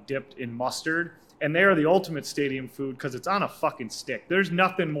corn dog dipped in mustard. And they are the ultimate stadium food because it's on a fucking stick. There's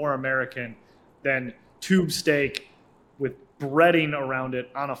nothing more American than tube steak with breading around it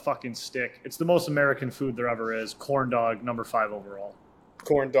on a fucking stick. It's the most American food there ever is. Corn dog, number 5 overall.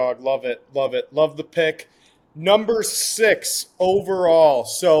 Corn dog, love it, love it. Love the pick. Number 6 overall.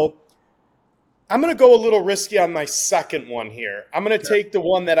 So I'm going to go a little risky on my second one here. I'm going to take the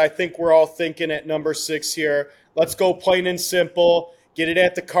one that I think we're all thinking at number 6 here. Let's go plain and simple. Get it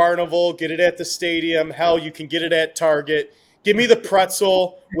at the carnival. Get it at the stadium. Hell, you can get it at Target. Give me the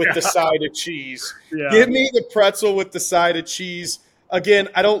pretzel with the side of cheese. Yeah. Give me the pretzel with the side of cheese. Again,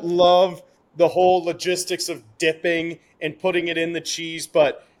 I don't love the whole logistics of dipping and putting it in the cheese,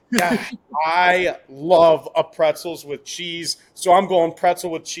 but God, I love a pretzels with cheese. So I'm going pretzel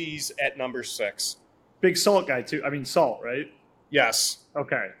with cheese at number 6. Big salt guy, too. I mean, salt, right? Yes.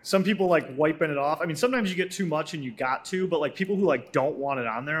 Okay. Some people like wiping it off. I mean, sometimes you get too much and you got to, but like people who like don't want it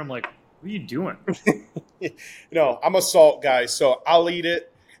on there, I'm like, what are you doing? No, I'm a salt guy, so I'll eat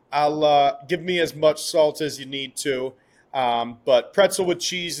it. I'll give me as much salt as you need to. But pretzel with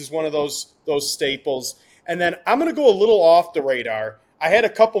cheese is one of those staples. And then I'm going to go a little off the radar. I had a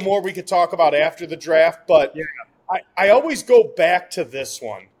couple more we could talk about after the draft, but yeah. I always go back to this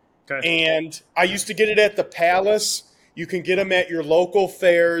one. Okay. And I used to get it at the Palace. You can get them at your local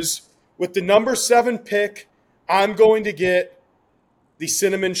fairs. With the number 7 pick, I'm going to get the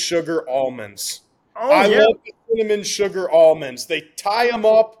cinnamon sugar almonds. I love the cinnamon sugar almonds. They tie them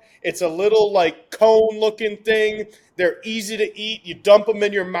up. It's a little like cone-looking thing. They're easy to eat. You dump them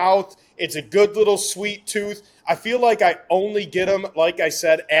in your mouth. It's a good little sweet tooth. I feel like I only get them, like I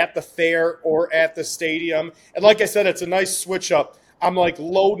said, at the fair or at the stadium. And like I said, it's a nice switch up. I'm like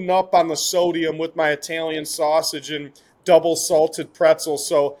loading up on the sodium with my Italian sausage and double salted pretzel.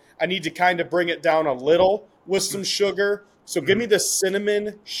 So I need to kind of bring it down a little with some sugar. So give me the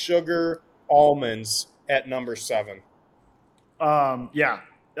cinnamon sugar almonds at number 7. Yeah,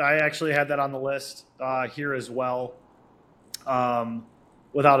 I actually had that on the list here as well,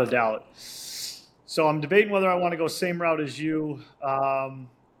 without a doubt. So I'm debating whether I want to go same route as you,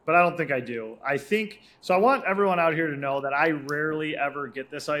 but I don't think I do. I want everyone out here to know that I rarely ever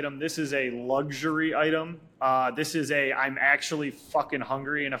get this item. This is a luxury item. This is I'm actually fucking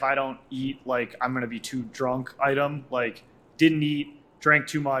hungry, and if I don't eat, like, I'm going to be too drunk item. Like, didn't eat, drank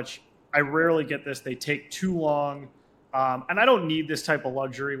too much. I rarely get this. They take too long. And I don't need this type of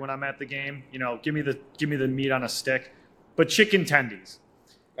luxury when I'm at the game. You know, give me the meat on a stick. But chicken tendies.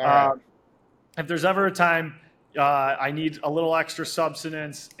 Right. If there's ever a time I need a little extra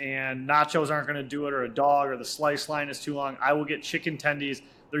substance and nachos aren't going to do it, or a dog, or the slice line is too long, I will get chicken tendies.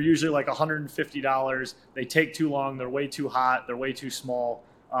 They're usually like $150. They take too long. They're way too hot. They're way too small.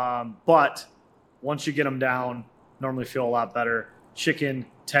 But once you get them down, normally feel a lot better. Chicken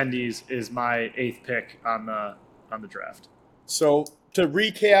tendies is my 8th pick on the draft. So to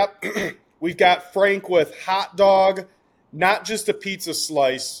recap, we've got Frank with hot dog, not just a pizza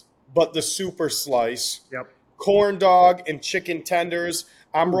slice, but the super slice. Yep. Corn dog and chicken tenders.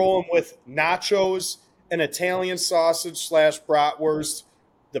 I'm rolling with nachos, an Italian sausage / bratwurst,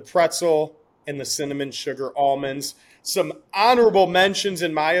 the pretzel, and the cinnamon sugar almonds. Some honorable mentions,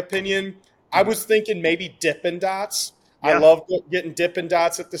 in my opinion. I was thinking maybe Dippin' Dots. I love getting Dippin'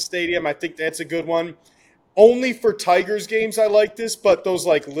 Dots at the stadium. I think that's a good one. Only for Tigers games I like this, but those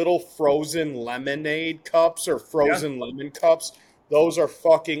like little frozen lemonade cups or frozen lemon cups, those are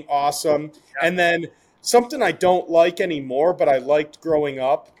fucking awesome. Yeah. And then something I don't like anymore, but I liked growing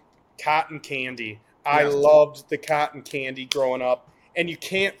up, cotton candy. I loved the cotton candy growing up. And you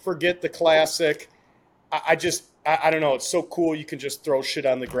can't forget the classic. I don't know. It's so cool. You can just throw shit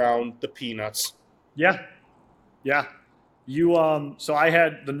on the ground. The peanuts. Yeah. Yeah. So I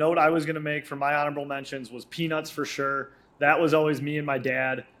had the note I was going to make for my honorable mentions was peanuts for sure. That was always me and my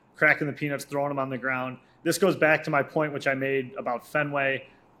dad cracking the peanuts, throwing them on the ground. This goes back to my point, which I made about Fenway.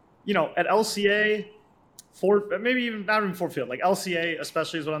 At LCA, maybe even not even Ford Field, like LCA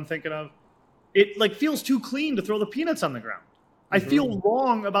especially is what I'm thinking of. It like feels too clean to throw the peanuts on the ground. I feel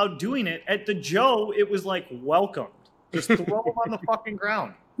wrong about doing it. At the Joe, it was like welcomed. Just throw them on the fucking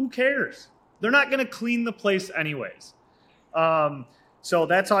ground. Who cares? They're not going to clean the place anyways. So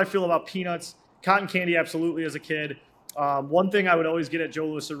that's how I feel about peanuts. Cotton candy, absolutely, as a kid. One thing I would always get at Joe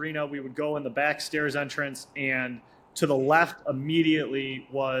Louis Arena, we would go in the back stairs entrance, and to the left immediately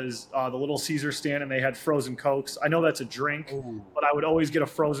was the Little Caesar stand, and they had frozen Cokes. I know that's a drink, but I would always get a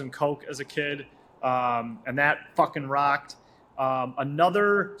frozen Coke as a kid, and that fucking rocked.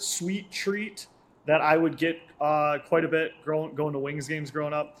 Another sweet treat that I would get quite a bit going to Wings games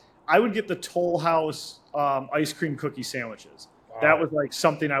growing up, I would get the Toll House ice cream cookie sandwiches. Wow. That was like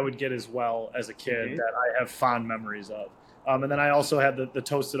something I would get as well as a kid that I have fond memories of. And then I also had the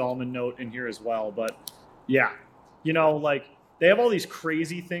toasted almond note in here as well. But yeah, like they have all these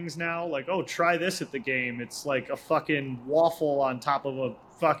crazy things now. Like, oh, try this at the game. It's like a fucking waffle on top of a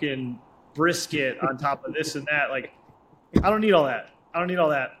fucking brisket on top of this and that. Like, I don't need all that.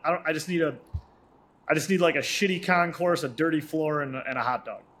 I just need like a shitty concourse, a dirty floor, and a hot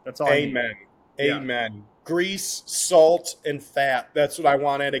dog. That's all. Amen. I need. Amen. Yeah. Grease, salt, and fat. That's what I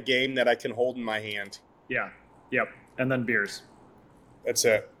want at a game that I can hold in my hand. Yeah. Yep. And then beers. That's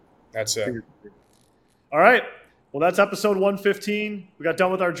it. All right. Well, that's episode 115. We got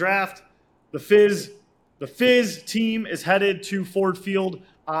done with our draft. The Fizz team is headed to Ford Field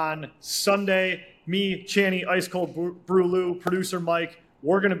on Sunday. Me, Channy, Ice Cold Brew Lou, producer Mike.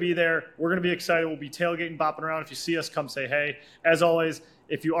 We're going to be there. We're going to be excited. We'll be tailgating, bopping around. If you see us, come say hey. As always,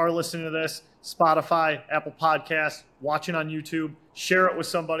 if you are listening to this, Spotify, Apple Podcasts, watching on YouTube, share it with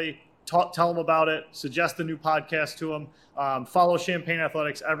somebody. Tell them about it. Suggest the new podcast to them. Follow Champaign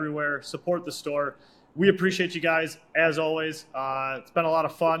Athletics everywhere. Support the store. We appreciate you guys, as always. It's been a lot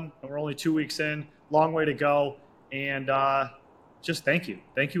of fun, and we're only 2 weeks in. Long way to go. And just thank you.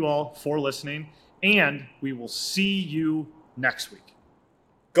 Thank you all for listening. And we will see you next week.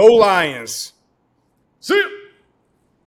 Go Lions. See you.